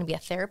is it going to be a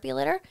therapy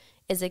litter?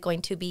 Is it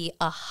going to be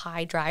a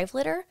high drive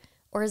litter?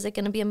 Or is it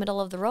going to be a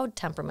middle of the road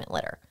temperament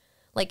litter?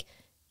 Like,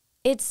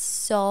 it's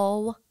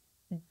so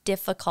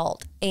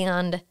difficult.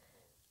 And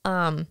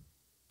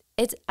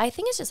I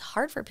think it's just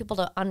hard for people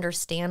to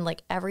understand,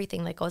 like,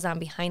 everything that goes on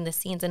behind the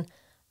scenes, and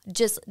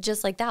just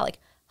like that, like,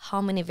 how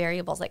many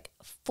variables, like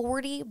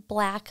 40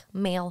 black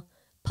male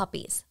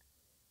puppies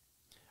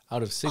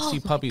out of 60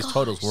 puppies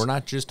totals. We're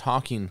not just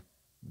talking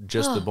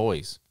just the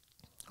boys,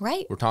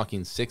 right? We're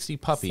talking 60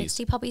 puppies.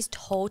 60 puppies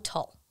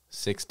total.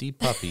 60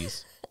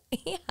 puppies.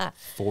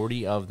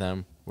 40 of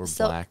them were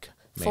black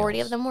males. 40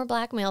 of them were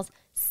black males.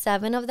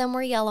 7 of them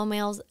were yellow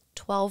males.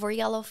 12 were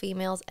yellow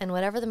females, and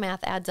whatever the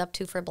math adds up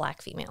to for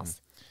black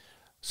females.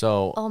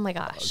 So, oh my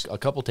gosh, a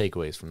couple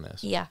takeaways from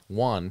this. Yeah.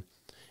 One,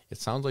 it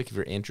sounds like if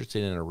you're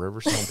interested in a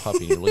Riverstone puppy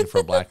and you're looking for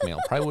a black male,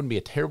 probably wouldn't be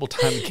a terrible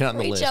time to get on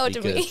the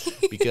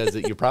list because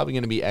you're probably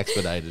going to be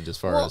expedited as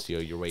far as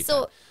your wait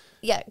time.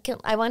 Yeah,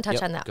 I want to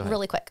touch on that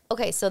really quick.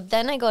 Okay, so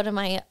then I go to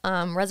my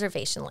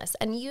reservation list,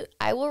 and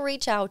I will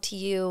reach out to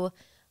you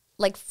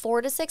like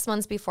 4 to 6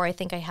 months before I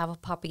think I have a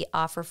puppy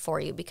offer for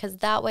you, because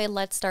that way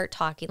let's start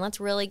talking. Let's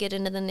really get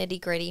into the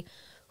nitty gritty.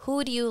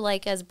 Who do you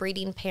like as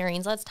breeding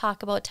pairings? Let's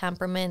talk about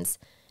temperaments,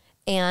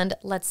 and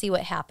let's see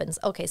what happens.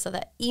 Okay, so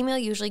that email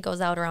usually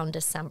goes out around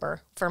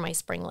December for my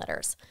spring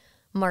litters.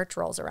 March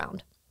rolls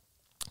around.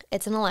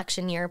 It's an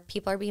election year.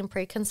 People are being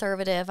pretty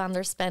conservative on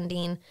their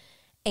spending,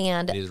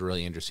 and it is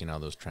really interesting how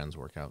those trends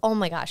work out. Oh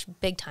my gosh,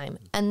 big time.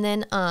 And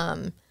then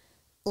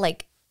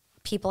like,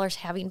 people are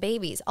having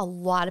babies. A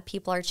lot of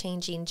people are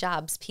changing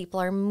jobs.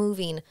 People are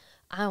moving.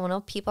 I don't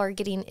know. People are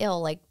getting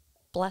ill. Like,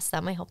 bless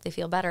them. I hope they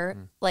feel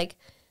better. Like,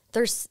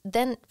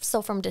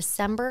 so from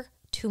December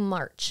to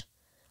March,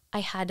 I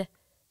had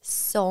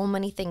so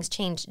many things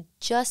change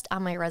just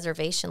on my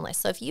reservation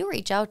list. So if you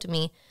reach out to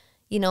me,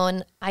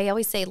 and I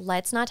always say,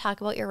 let's not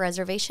talk about your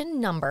reservation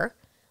number.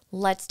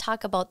 Let's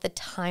talk about the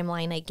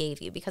timeline I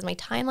gave you, because my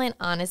timeline,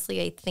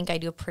 honestly, I think I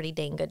do a pretty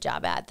dang good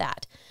job at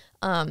that.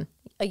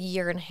 A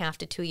year and a half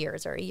to 2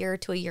 years, or a year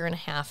to a year and a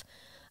half.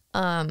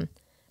 But,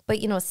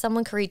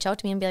 someone could reach out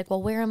to me and be like,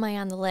 well, where am I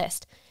on the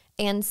list?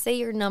 And say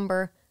your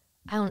number,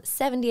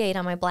 78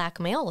 on my black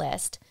mail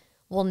list.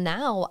 Well,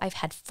 now I've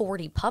had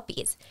 40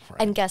 puppies.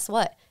 Right. And guess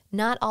what?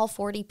 Not all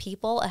 40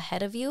 people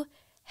ahead of you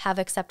have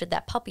accepted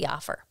that puppy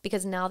offer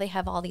because now they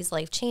have all these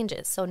life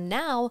changes. So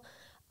now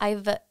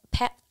I've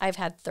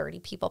had 30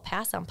 people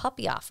pass on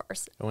puppy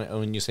offers.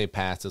 When you say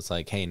pass, it's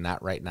like, hey,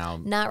 not right now.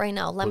 Not right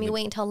now. Let me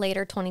wait until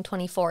later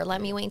 2024.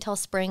 Let me wait until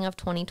spring of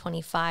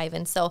 2025.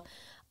 And so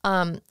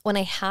when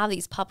I have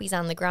these puppies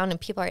on the ground and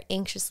people are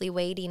anxiously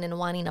waiting and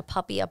wanting a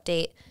puppy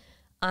update,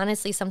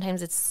 honestly,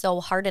 sometimes it's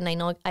so hard. And I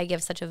know I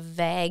give such a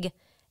vague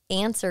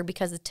answer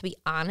because, to be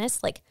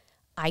honest, like,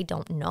 I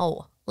don't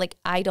know. Like,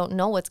 I don't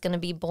know what's going to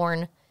be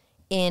born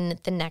in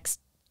the next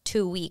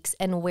 2 weeks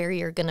and where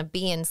you're going to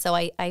be. And so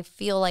I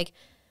feel like,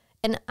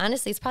 and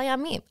honestly, it's probably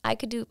on me. I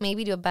could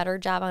maybe do a better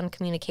job on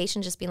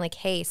communication, just being like,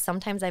 hey,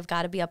 sometimes I've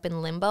got to be up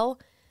in limbo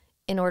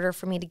in order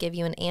for me to give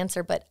you an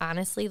answer. But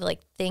honestly,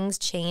 like, things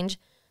change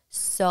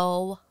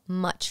so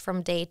much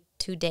from day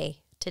to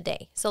day to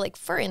day. So, like,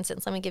 for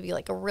instance, let me give you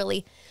like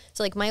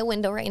like my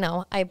window right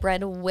now, I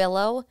bred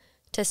Willow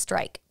to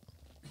Strike.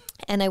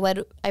 And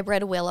I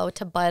bred Willow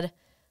to Bud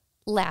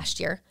last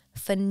year.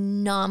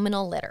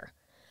 Phenomenal litter.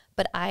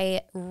 But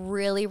I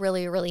really,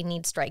 really, really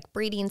need Strike.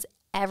 Breeding's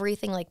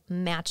everything like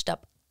matched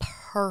up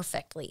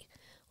perfectly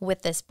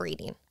with this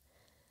breeding.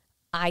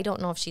 I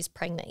don't know if she's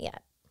pregnant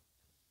yet,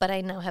 but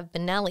I now have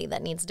Benelli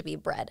that needs to be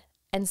bred.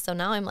 And so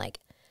now I'm like,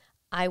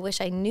 I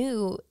wish I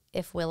knew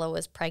if Willow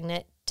was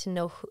pregnant to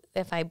know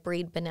if I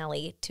breed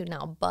Benelli to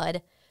now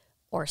Bud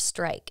or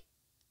Strike.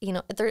 You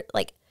know, they're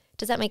like,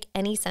 does that make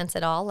any sense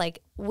at all?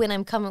 Like,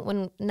 when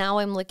now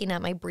I'm looking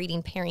at my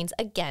breeding pairings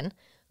again,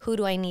 who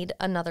do I need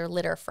another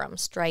litter from,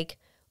 Strike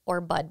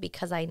or Bud?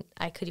 Because I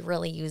could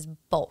really use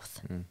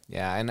both.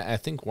 Yeah, and I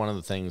think one of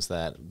the things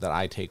that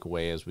I take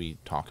away as we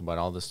talk about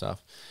all this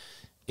stuff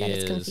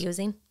It's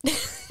confusing.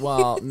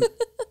 Well,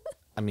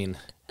 I mean,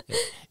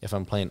 if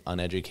I'm playing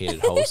uneducated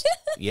host,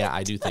 yeah,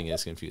 I do think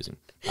it's confusing.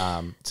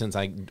 Since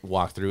I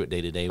walk through it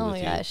day to day with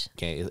you, gosh.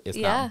 okay, it's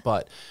not.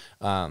 But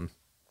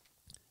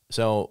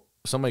so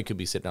somebody could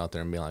be sitting out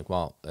there and be like,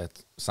 "Well,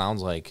 that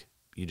sounds like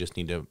you just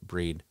need to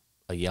breed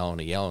a yellow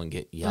and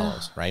get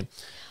yellows, right?"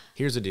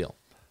 Here's the deal.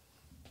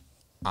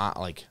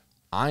 I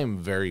am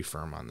very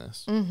firm on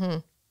this. Mm-hmm.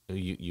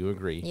 You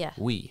agree? Yeah.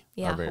 We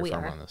are very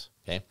firm on this.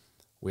 Okay,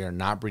 we are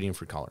not breeding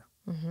for color.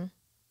 Mm-hmm.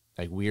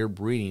 Like, we are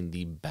breeding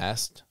the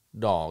best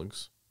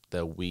dogs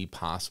that we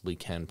possibly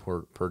can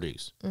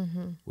produce.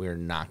 Mm-hmm. We are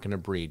not going to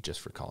breed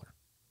just for color,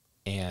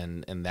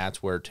 and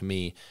that's where, to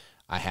me,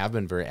 I have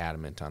been very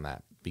adamant on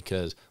that,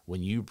 because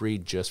when you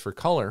breed just for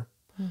color,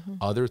 mm-hmm.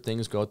 other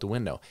things go out the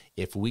window.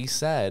 If we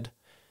said,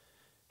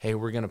 hey,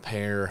 we're going to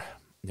pair,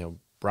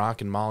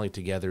 Brock and Molly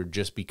together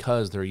just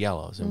because they're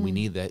yellows and we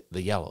need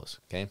the yellows,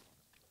 okay?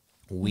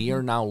 We mm-hmm.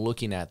 are now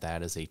looking at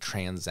that as a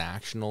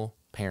transactional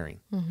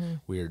pairing. Mm-hmm.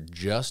 We are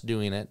just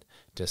doing it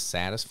to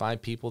satisfy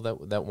people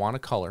that want a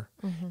color,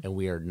 mm-hmm. and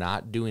we are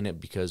not doing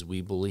it because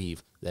we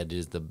believe that it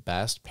is the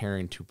best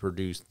pairing to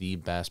produce the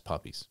best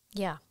puppies.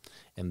 Yeah.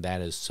 And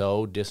that is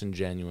so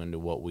disingenuous to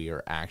what we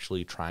are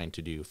actually trying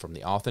to do from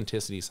the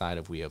authenticity side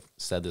of, we have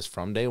said this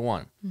from day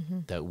one, mm-hmm.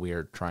 that we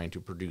are trying to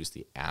produce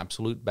the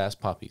absolute best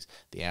puppies,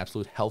 the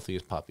absolute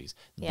healthiest puppies,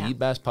 the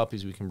best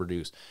puppies we can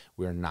produce.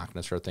 We are not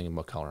going to start thinking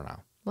about color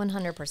now.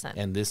 100%.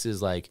 And this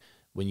is like,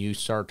 when you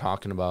start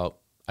talking about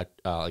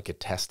like a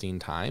testing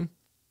time,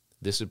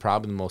 this is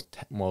probably the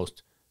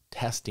most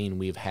testing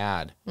we've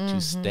had mm-hmm.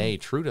 to stay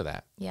true to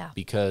that. Yeah.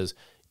 Because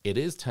it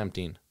is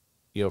tempting,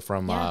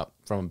 from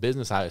a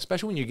business side,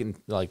 especially when you're getting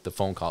like the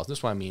phone calls. This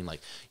is what I mean.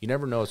 Like, you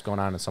never know what's going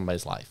on in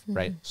somebody's life, mm-hmm.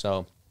 right?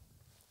 So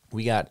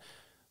we had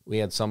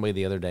somebody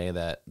the other day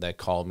that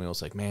called me and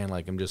was like, man,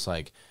 like, I'm just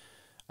like,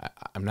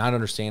 I'm not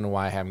understanding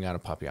why I haven't got a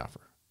puppy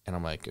offer. And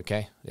I'm like,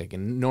 okay. Like,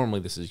 and normally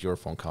this is your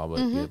phone call, but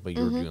mm-hmm. but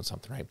you were mm-hmm. doing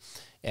something, right?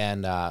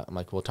 And I'm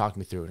like, well, talk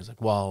me through it. He's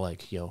like, well,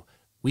 like,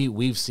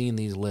 we've seen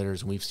these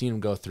litters and we've seen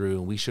them go through,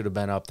 and we should have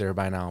been up there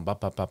by now.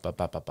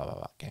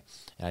 Okay.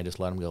 And I just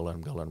let him go.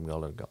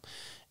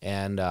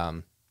 And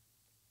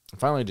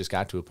finally just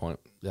got to a point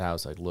that I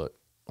was like, look,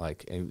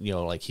 like, and,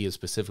 like, he has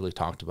specifically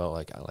talked about,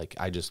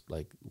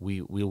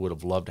 we would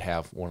have loved to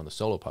have one of the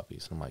solo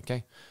puppies. And I'm like,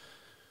 okay,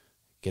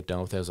 get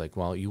done with it. I was like,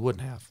 well, you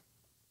wouldn't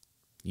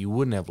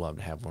have loved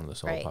to have one of the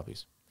solo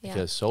puppies. Yeah.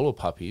 Because solo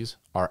puppies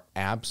are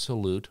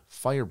absolute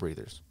fire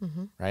breathers,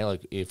 mm-hmm. right?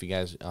 Like, if you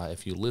guys,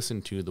 if you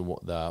listen to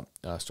the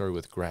story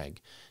with Greg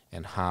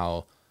and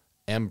how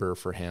Ember,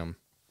 for him,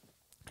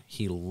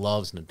 he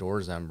loves and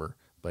adores Ember,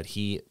 but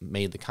he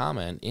made the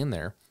comment in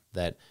there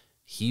that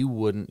he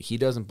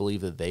doesn't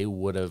believe that they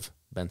would have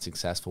been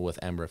successful with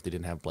Ember if they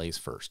didn't have Blaze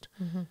first.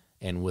 Mm-hmm.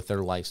 And with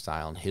their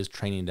lifestyle and his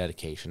training,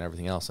 dedication,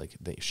 everything else, like,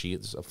 she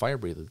is a fire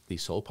breather.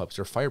 These soul puppies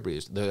are fire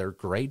breathers. They're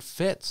great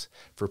fits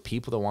for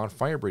people that want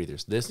fire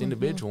breathers. This mm-hmm.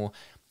 individual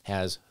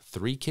has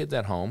 3 kids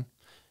at home.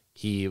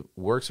 He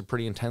works a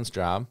pretty intense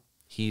job.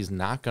 He's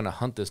not going to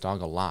hunt this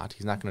dog a lot.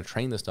 He's not going to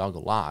train this dog a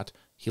lot.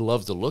 He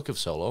loves the look of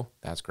Solo.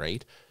 That's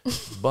great.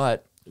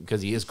 But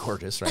because he is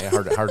gorgeous, right?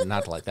 Hard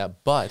not to like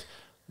that, but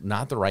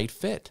not the right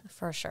fit.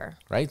 For sure.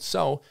 Right?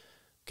 So,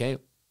 okay,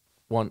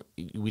 one,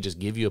 we just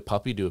give you a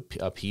puppy to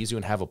appease you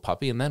and have a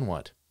puppy, and then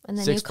what? And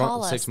then you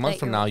call us 6 months that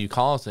from you're now, you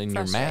call us and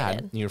you're mad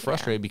frustrated. and you're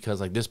frustrated because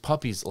like this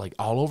puppy's like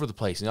all over the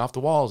place and off the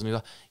walls, and you're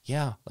like,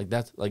 yeah, like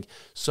that's like,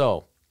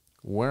 so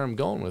where I'm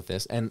going with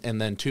this, and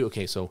then too,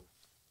 okay, so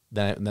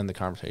then the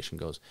conversation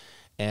goes,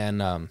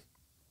 and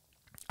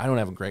I don't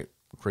have a great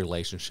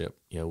relationship,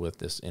 with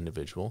this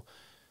individual,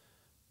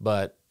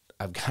 but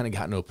I've kind of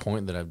gotten to a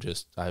point that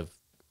I've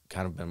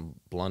kind of been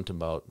blunt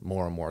about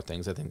more and more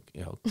things. I think,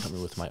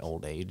 coming with my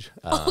old age,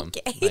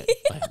 Okay.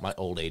 my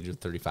old age of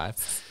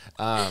 35,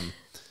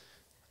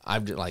 I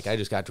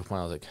just got to a point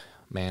I was like,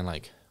 man,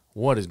 like,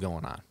 what is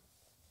going on?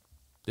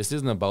 This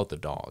isn't about the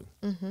dog.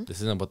 Mm-hmm. This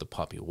isn't about the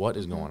puppy. What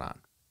is going on?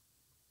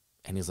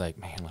 And he's like,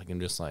 man, like,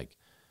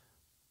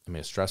 I'm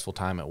a stressful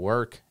time at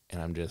work,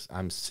 and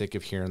I'm sick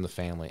of hearing the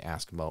family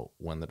ask about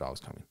when the dog's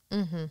coming.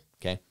 Mm-hmm.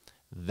 Okay.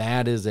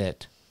 That is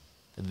it.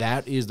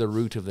 That is the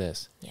root of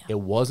this. Yeah. It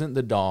wasn't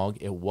the dog.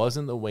 It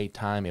wasn't the wait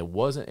time. It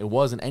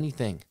wasn't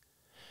anything.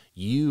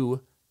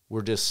 You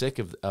were just sick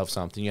of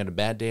something. You had a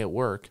bad day at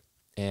work,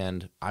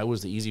 and I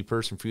was the easy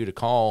person for you to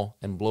call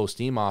and blow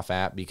steam off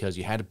at because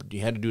you had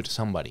to do it to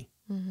somebody,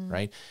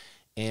 right?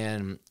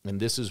 And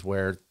this is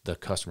where the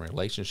customer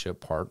relationship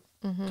part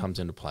comes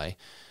into play.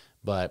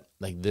 But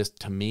like this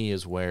to me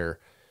is where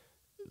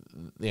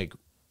like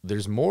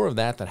there's more of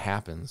that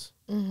happens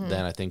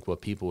than I think what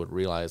people would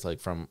realize.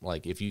 Like from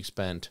like if you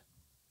spent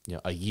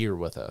a year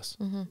with us,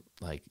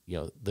 like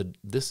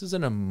this is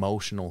an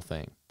emotional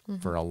thing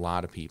for a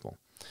lot of people,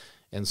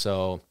 and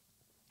so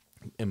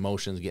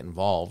emotions get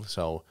involved.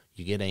 So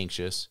you get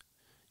anxious,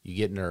 you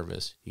get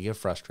nervous, you get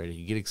frustrated,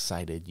 you get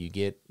excited, you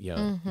get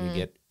you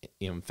get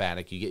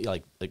emphatic, you get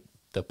like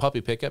the puppy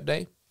pickup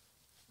day,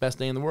 best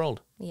day in the world.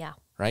 Yeah.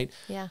 Right.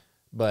 Yeah.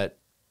 But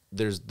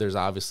there's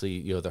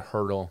obviously the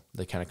hurdle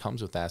that kind of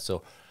comes with that.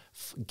 So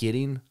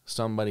getting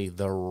somebody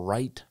the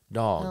right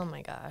dog, Oh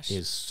my gosh,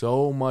 is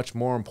so much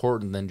more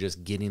important than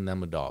just getting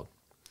them a dog.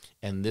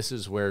 And this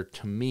is where,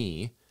 to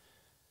me,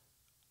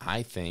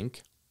 I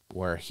think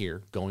we're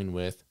here going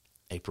with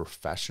a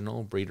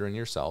professional breeder in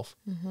yourself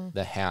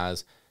that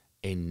has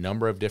a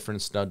number of different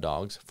stud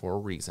dogs for a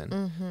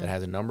reason, that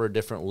has a number of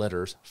different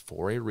litters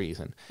for a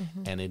reason,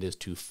 and it is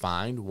to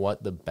find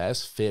what the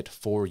best fit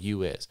for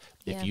you is.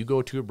 If you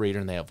go to a breeder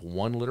and they have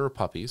one litter of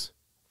puppies,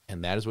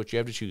 and that is what you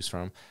have to choose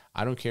from,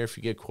 I don't care if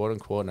you get quote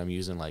unquote, and I'm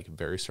using like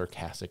very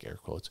sarcastic air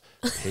quotes,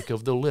 pick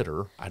of the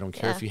litter. I don't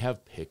care if you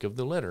have pick of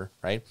the litter,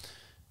 right?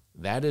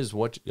 That is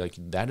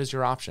that is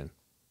your option.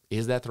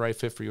 Is that the right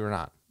fit for you or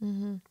not?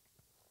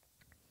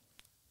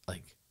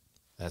 Like,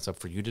 that's up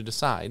for you to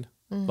decide.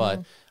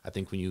 But I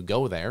think when you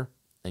go there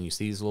and you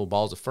see these little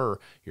balls of fur,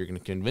 you're going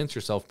to convince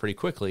yourself pretty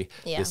quickly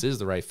this is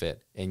the right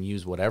fit, and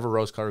use whatever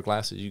rose-colored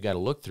glasses you got to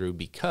look through,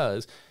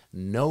 because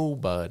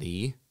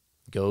nobody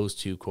goes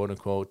to, quote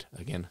unquote,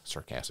 again,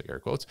 sarcastic air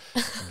quotes,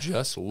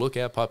 just look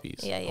at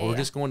puppies. We're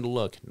just going to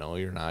look. No,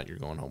 you're not. You're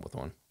going home with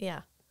one.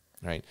 Yeah.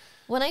 Right.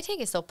 When I take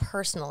it so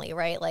personally,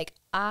 right? Like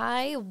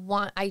I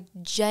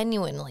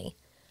genuinely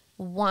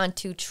want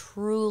to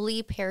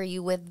truly pair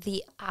you with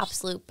the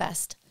absolute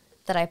best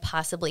that I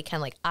possibly can.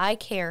 Like I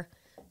care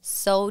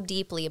so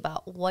deeply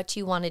about what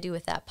you want to do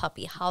with that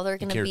puppy, how they're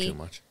going to be. You care too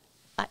much.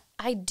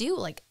 I do.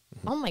 Like,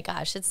 oh my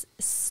gosh, it's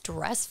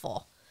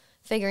stressful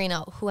figuring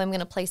out who I'm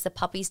going to place the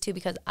puppies to,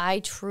 because I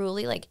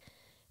truly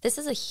this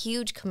is a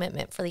huge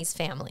commitment for these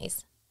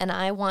families. And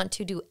I want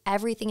to do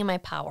everything in my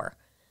power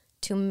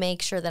to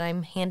make sure that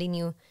I'm handing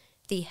you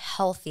the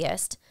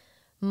healthiest,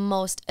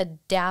 most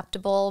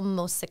adaptable,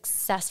 most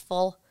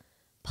successful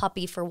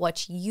puppy for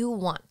what you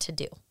want to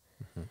do.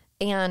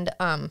 And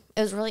it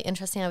was really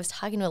interesting. I was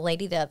talking to a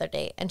lady the other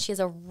day, and she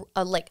has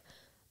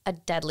a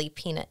deadly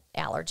peanut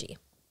allergy.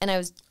 And I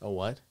was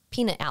what?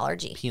 Peanut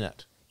allergy.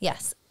 Peanut.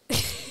 Yes.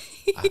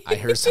 I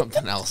heard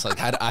something else.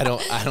 Like I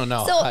don't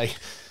know.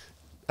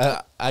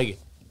 So,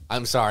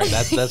 I'm sorry.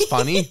 That's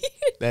funny.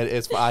 That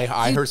it's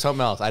I heard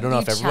something else. I don't know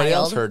if everybody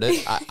else heard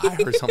it. I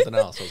heard something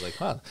else. I was like,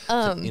 huh, it's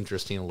an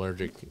interesting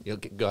allergic.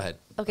 Go ahead.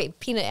 Okay,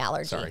 peanut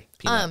allergy. Sorry,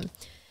 peanut.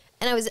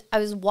 And I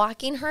was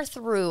walking her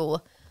through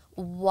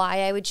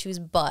why I would choose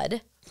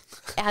Bud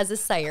as a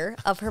sire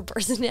of her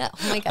personality.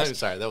 Oh my gosh. I'm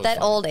sorry, that was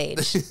old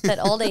age. That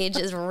old age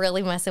is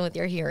really messing with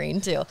your hearing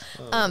too.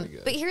 But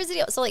here's the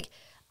deal. So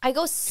I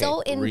go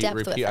so in depth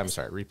with it. I'm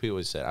sorry. Repeat what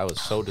you said. I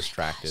was so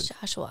distracted. Gosh,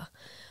 Joshua.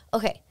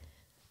 Okay.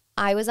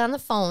 I was on the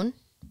phone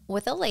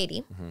with a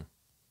lady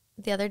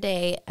the other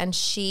day, and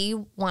she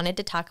wanted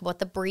to talk about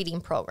the breeding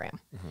program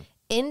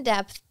in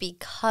depth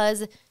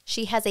because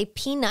she has a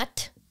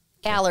peanut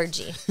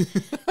allergy.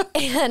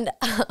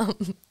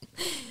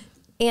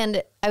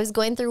 And I was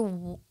going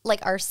through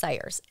our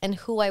sires and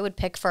who I would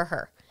pick for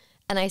her.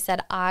 And I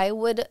said,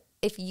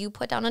 if you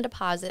put down a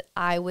deposit,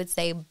 I would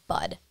say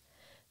Bud,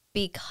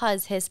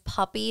 because his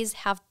puppies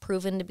have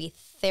proven to be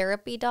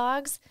therapy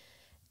dogs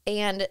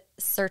and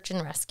search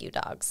and rescue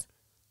dogs.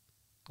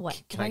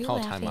 What? Can I call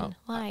timeout?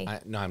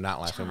 Why? No, I'm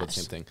not laughing about the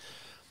same thing.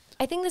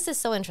 I think this is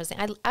so interesting.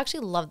 I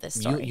actually love this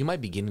story. You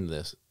might be getting to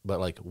this,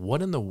 but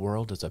what in the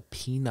world does a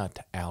peanut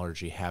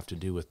allergy have to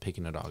do with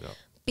picking a dog up?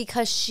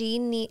 because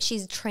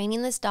she's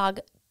training this dog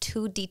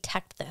to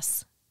detect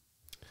this.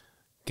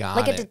 Got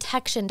like it. a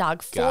detection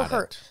dog for Got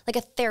her, it. like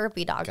a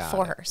therapy dog Got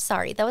for it. her.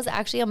 Sorry, that was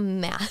actually a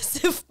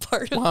massive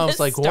part of Well, I was this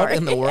like, story. what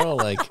in the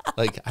world? Like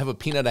I have a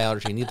peanut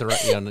allergy. You need the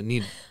right,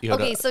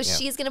 Okay, so yeah.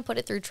 she's gonna put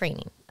it through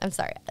training. I'm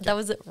sorry, that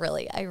was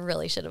I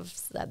really should have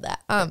said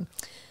that.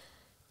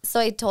 So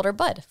I told her,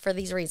 Bud, for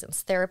these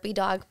reasons, therapy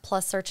dog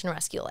plus search and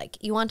rescue. Like,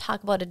 you want to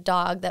talk about a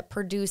dog that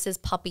produces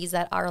puppies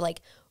that are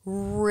like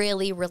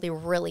really, really,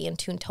 really in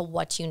tune to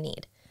what you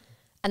need,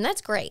 and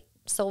that's great.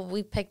 So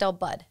we picked out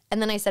Bud.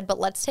 And then I said, but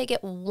let's take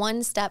it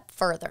one step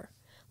further.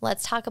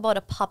 Let's talk about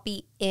a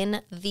puppy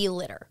in the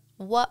litter.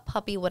 What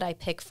puppy would I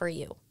pick for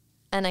you?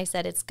 And I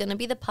said, it's going to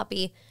be the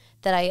puppy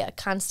that I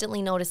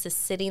constantly notice is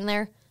sitting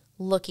there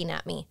looking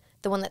at me,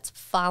 the one that's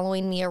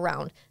following me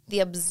around, the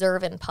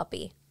observant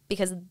puppy,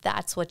 because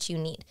that's what you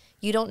need.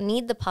 You don't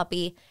need the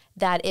puppy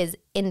that is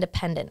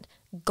independent,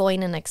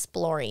 going and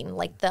exploring,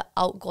 like the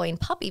outgoing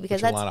puppy,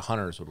 because Which a lot of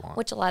hunters would want.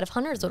 Which a lot of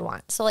hunters would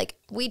want. So like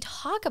we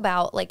talk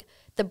about like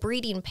the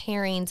breeding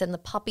pairings and the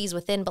puppies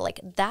within, but like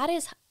that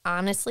is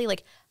honestly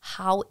like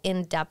how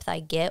in depth I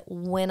get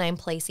when I'm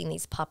placing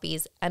these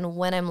puppies and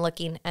when I'm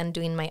looking and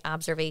doing my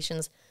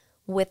observations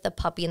with the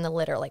puppy in the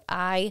litter. Like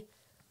I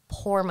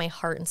pour my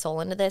heart and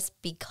soul into this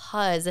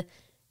because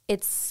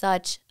it's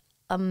such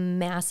a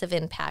massive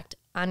impact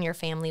on your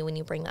family when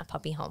you bring that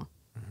puppy home.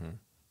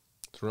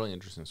 It's a really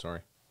interesting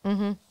story.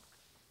 And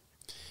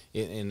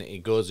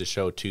it goes to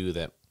show too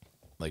that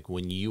like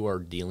when you are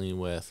dealing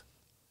with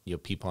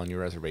people on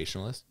your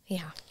reservation list,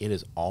 Yeah. it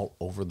is all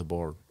over the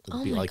board.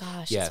 Oh my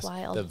gosh, it's yes,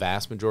 wild. the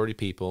vast majority of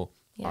people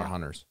Yeah. are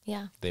hunters.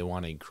 Yeah. They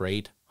want a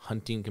great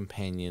hunting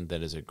companion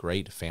that is a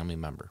great family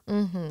member.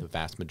 The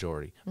vast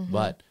majority.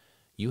 But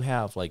you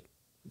have like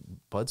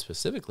Bud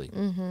specifically,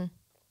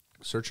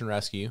 search and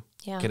rescue,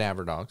 Yeah.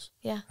 cadaver dogs,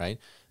 Yeah. right?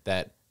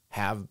 That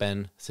have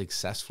been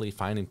successfully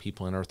finding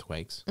people in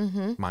earthquakes,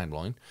 mind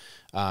blowing.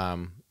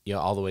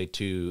 All the way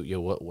to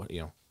what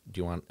do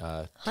you want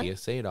a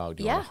TSA dog?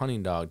 Do you want a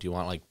hunting dog? Do you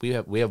want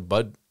we have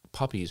Bud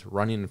puppies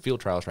running in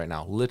field trials right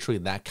now? Literally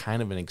that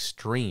kind of an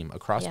extreme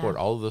across the board,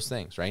 all of those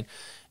things, right?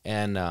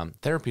 And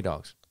therapy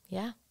dogs.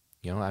 Yeah.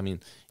 I mean,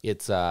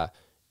 it's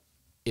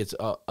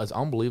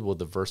unbelievable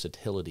the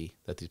versatility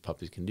that these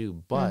puppies can do.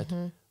 But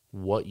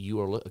what you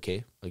are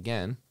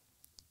again,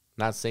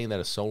 not saying that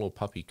a solo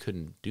puppy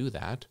couldn't do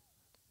that,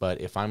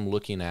 but if I'm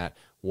looking at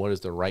what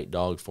is the right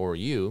dog for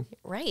you,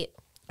 Right.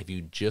 if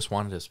you just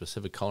wanted a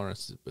specific color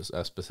and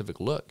a specific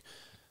look,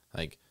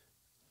 like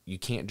you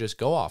can't just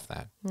go off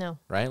that, No.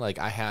 right? Like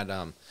I had,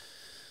 oh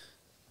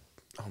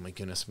my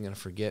goodness, I'm gonna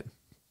forget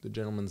the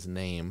gentleman's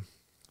name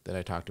that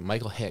I talked to,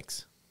 Michael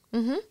Hicks.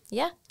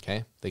 Yeah.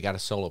 Okay, they got a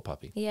solo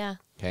puppy. Yeah.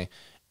 Okay,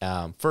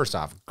 first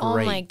off, Oh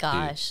great. my dude.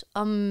 gosh.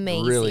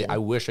 Amazing. Really, I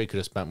wish I could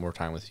have spent more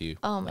time with you.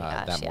 Oh my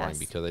gosh, that morning yes.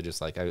 because I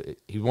just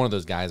he's one of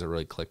those guys I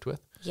really clicked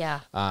with. Yeah.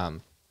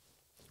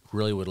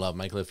 Really would love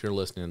Michael if you're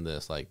listening to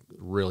this. Like,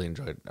 really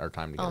enjoyed our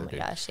time together. Oh my dude.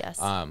 gosh, yes.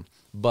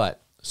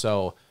 But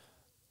so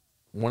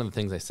one of the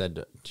things I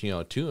said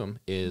to him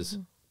is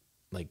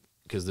like,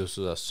 because this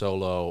was a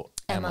solo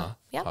Emma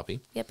Yep. puppy,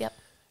 Yep.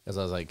 as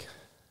I was like,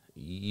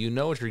 you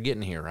know what you're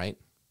getting here, right?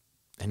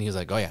 And he was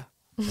like, oh yeah.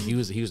 And he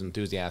was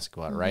enthusiastic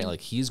about it, right?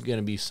 Like he's going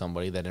to be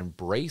somebody that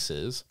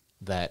embraces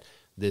that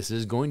this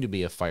is going to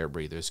be a fire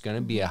breather. It's going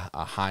to be a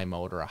high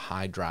motor, a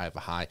high drive,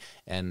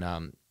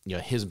 and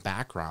his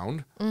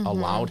background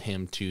allowed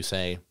him to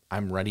say,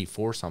 I'm ready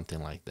for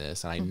something like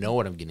this, and I know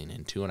what I'm getting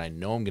into, and I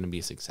know I'm going to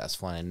be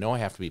successful, and I know I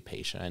have to be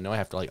patient. I know I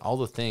have to all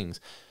the things.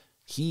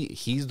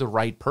 He's the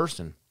right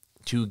person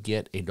to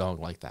get a dog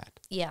like that.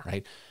 Yeah.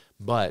 Right.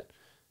 But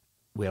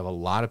we have a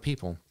lot of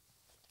people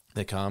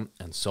that come,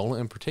 and Sola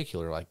in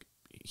particular, like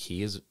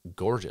he is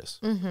gorgeous.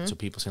 So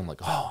people say, I'm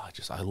like, oh,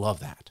 I love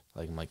that.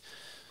 Like, I'm like,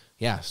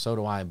 yeah, so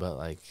do I, but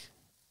like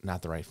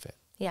not the right fit.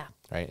 Yeah.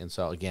 Right. And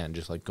so again,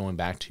 just like going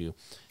back to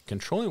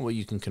controlling what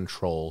you can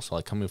control. So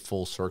like coming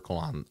full circle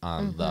on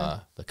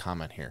the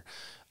comment here,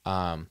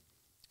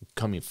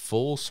 coming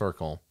full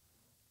circle,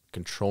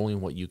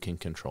 controlling what you can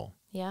control.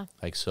 Yeah.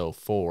 Like, so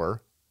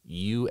for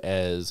you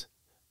as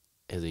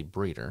a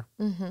breeder,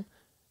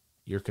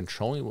 you're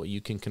controlling what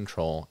you can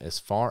control as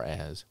far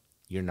as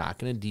you're not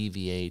going to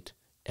deviate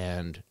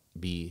and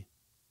be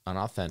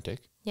unauthentic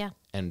Yeah.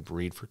 and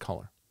breed for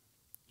color.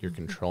 You're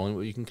controlling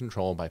what you can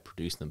control by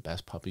producing the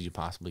best puppies you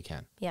possibly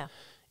can. Yeah.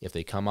 If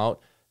they come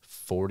out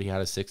 40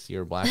 out of 60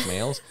 are black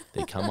males,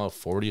 they come out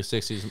 40 or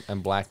 60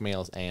 and black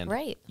males, and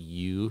Right.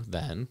 you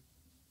then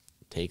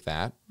take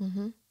that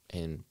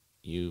and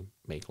you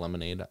make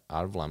lemonade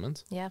out of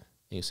lemons. Yeah. And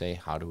you say,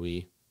 how do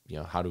we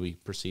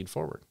proceed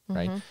forward,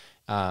 right?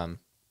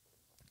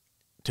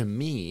 To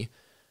me,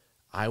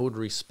 I would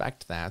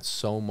respect that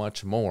so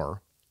much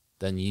more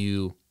than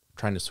you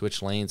trying to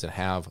switch lanes and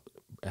have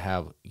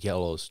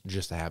yellows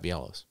just to have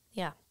yellows,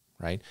 Yeah.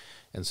 right?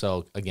 And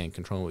so again,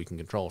 controlling what you can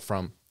control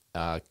from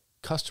a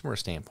customer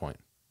standpoint.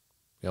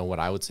 What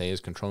I would say is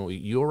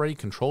controlling. You already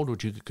controlled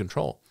what you could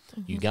control.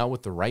 You got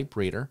with the right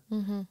breeder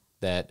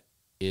that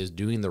is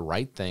doing the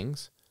right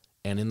things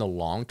And in the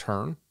long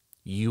term,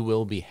 you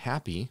will be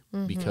happy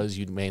because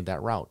you made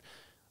that route.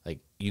 Like,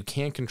 you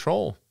can't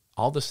control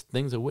all the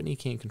things that Whitney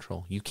can't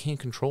control. You can't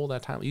control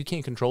that time. You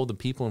can't control the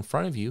people in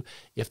front of you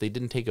if they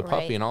didn't take a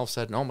puppy and all of a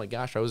sudden, oh my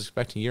gosh, I was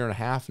expecting a year and a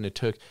half and it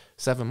took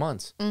 7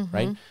 months,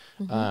 right?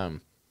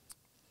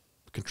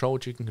 Control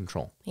what you can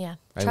control. Yeah.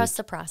 Trust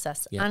the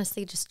process. Yeah.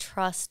 Honestly, just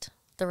trust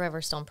the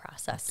Riverstone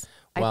process.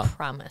 I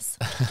promise.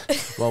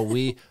 Well,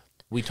 we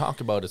talk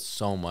about it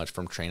so much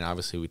from training.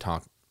 Obviously, we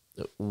talk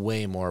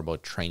way more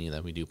about training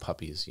than we do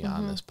puppies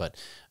on this, but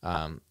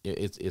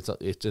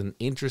it's an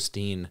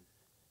interesting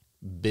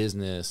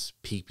business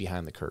peek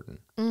behind the curtain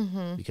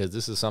because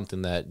this is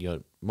something that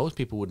most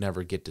people would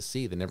never get to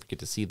see. They never get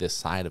to see this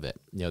side of it.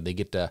 They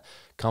get to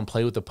come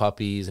play with the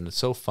puppies and it's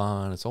so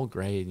fun, it's all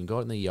great, and you go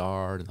out in the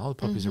yard and all the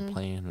puppies are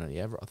playing and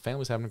the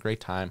family's having a great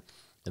time,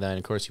 and then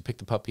of course you pick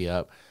the puppy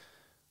up,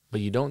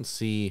 but you don't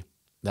see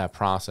that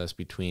process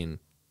between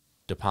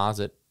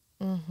deposit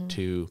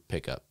to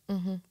pickup,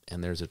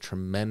 and there's a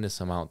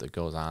tremendous amount that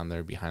goes on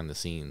there behind the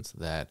scenes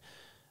that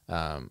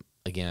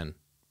again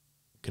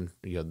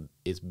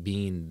is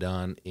being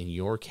done in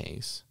your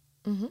case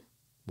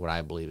what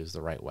I believe is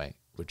the right way,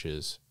 which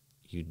is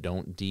you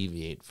don't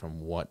deviate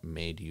from what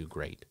made you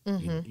great.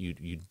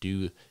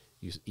 You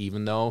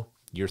even though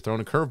you're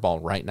throwing a curveball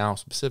right now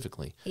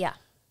specifically,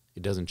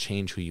 it doesn't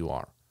change who you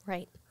are,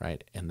 right,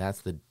 and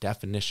that's the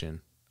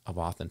definition of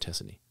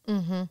authenticity.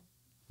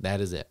 That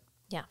is it.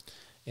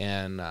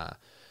 And what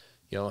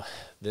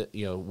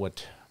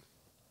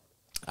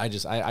I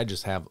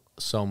just have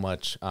so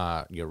much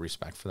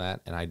respect for that,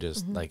 and I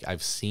just like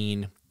I've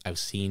seen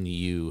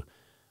you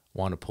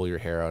want to pull your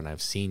hair out, and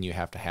I've seen you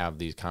have to have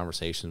these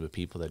conversations with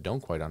people that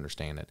don't quite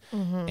understand it.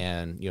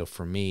 And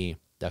for me,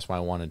 that's why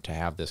I wanted to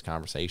have this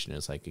conversation.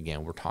 Is like,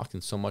 again, we're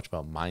talking so much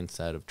about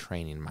mindset of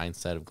training,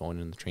 mindset of going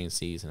into the training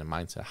season, and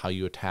mindset how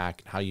you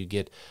attack, how you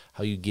get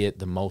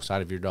the most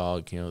out of your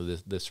dog,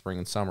 this spring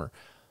and summer.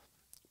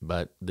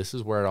 But this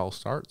is where it all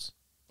starts.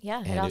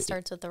 Yeah, it all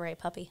starts with the right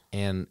puppy.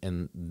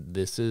 And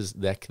this is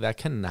that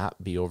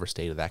cannot be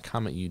overstated. That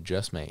comment you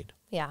just made,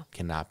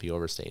 cannot be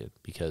overstated,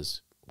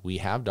 because we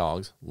have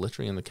dogs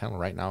literally in the kennel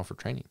right now for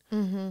training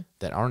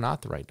that are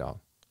not the right dog.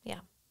 Yeah,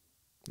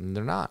 and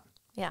they're not.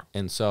 Yeah,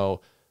 and so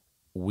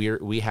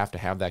we have to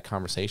have that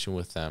conversation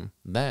with them.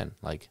 Then,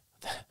 like,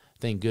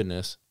 thank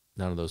goodness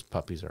none of those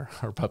puppies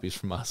are puppies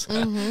from us.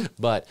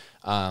 But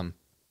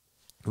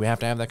we have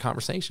to have that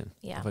conversation.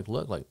 Yeah, like,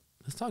 look, like,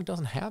 this dog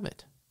doesn't have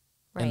it.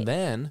 Right. And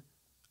then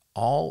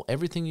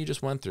everything you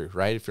just went through,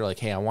 right? If you're like,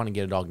 hey, I want to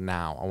get a dog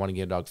now. I want to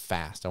get a dog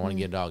fast. I want to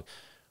get a dog.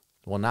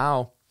 Well,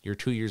 now you're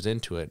 2 years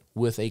into it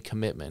with a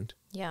commitment.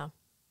 Yeah.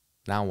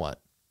 Now what?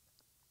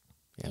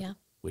 Yeah.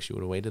 Wish you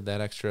would have waited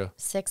that extra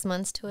 6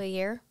 months to a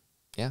year.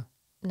 Yeah.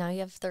 Now you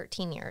have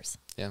 13 years.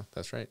 Yeah,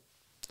 that's right.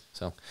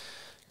 So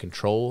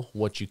control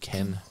what you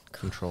can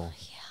control.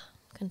 Yeah.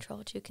 Control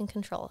what you can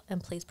control,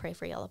 and please pray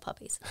for yellow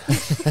puppies.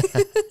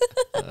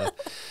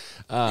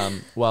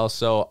 Well,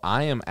 so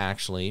I am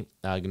actually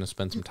going to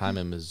spend some time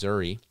in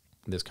Missouri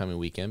this coming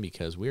weekend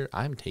because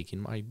I'm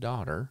taking our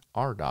daughter,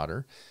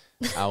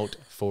 out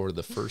for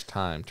the first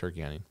time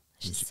turkey hunting.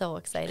 She's so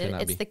excited.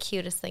 It's the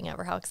cutest thing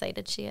ever how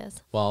excited she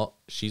is. Well,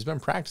 she's been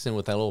practicing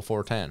with that little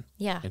 410.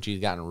 Yeah. And she's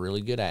gotten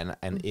really good at it.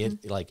 And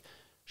it, like,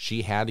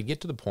 she had to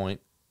get to the point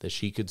that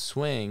she could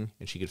swing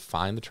and she could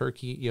find the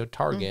turkey,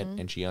 target,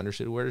 and she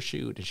understood where to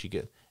shoot, and she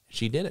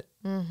did it.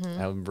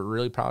 I'm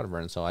really proud of her,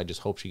 and so I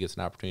just hope she gets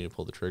an opportunity to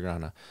pull the trigger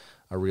on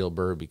a real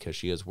bird, because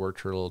she has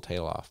worked her little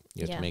tail off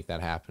to make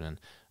that happen. And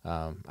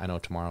I know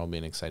tomorrow will be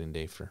an exciting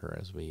day for her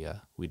as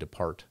we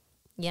depart.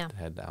 To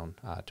head down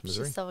to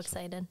Missouri. She's so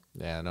excited.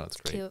 Yeah, no, it's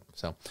great. Cute.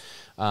 So,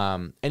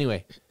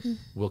 anyway,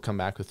 we'll come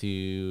back with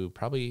you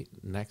probably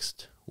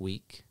next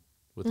week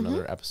with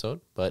another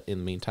episode. But in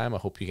the meantime, I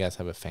hope you guys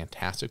have a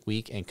fantastic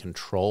week and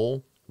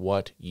control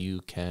what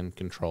you can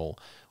control,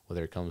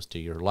 whether it comes to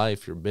your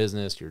life, your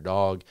business, your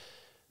dog.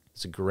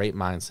 It's a great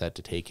mindset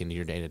to take into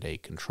your day-to-day.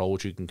 Control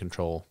what you can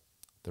control.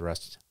 The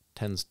rest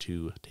tends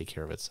to take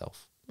care of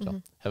itself.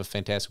 So have a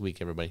fantastic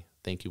week, everybody.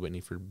 Thank you, Whitney,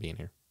 for being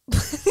here.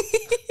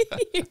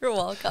 You're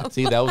welcome.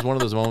 See, that was one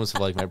of those moments of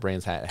like my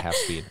brain's half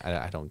speed.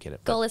 I don't get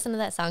it. Go listen to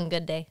that song,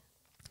 Good Day.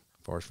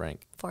 Forrest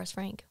Frank. All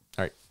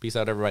right. Peace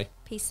out, everybody.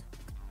 Peace.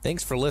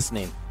 Thanks for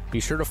listening. Be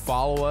sure to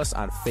follow us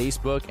on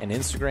Facebook and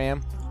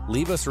Instagram.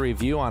 Leave us a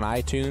review on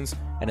iTunes.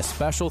 And a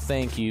special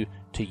thank you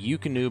to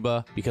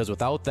Yukonuba, because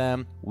without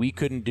them, we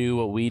couldn't do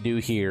what we do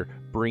here,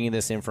 bringing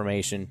this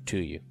information to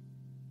you.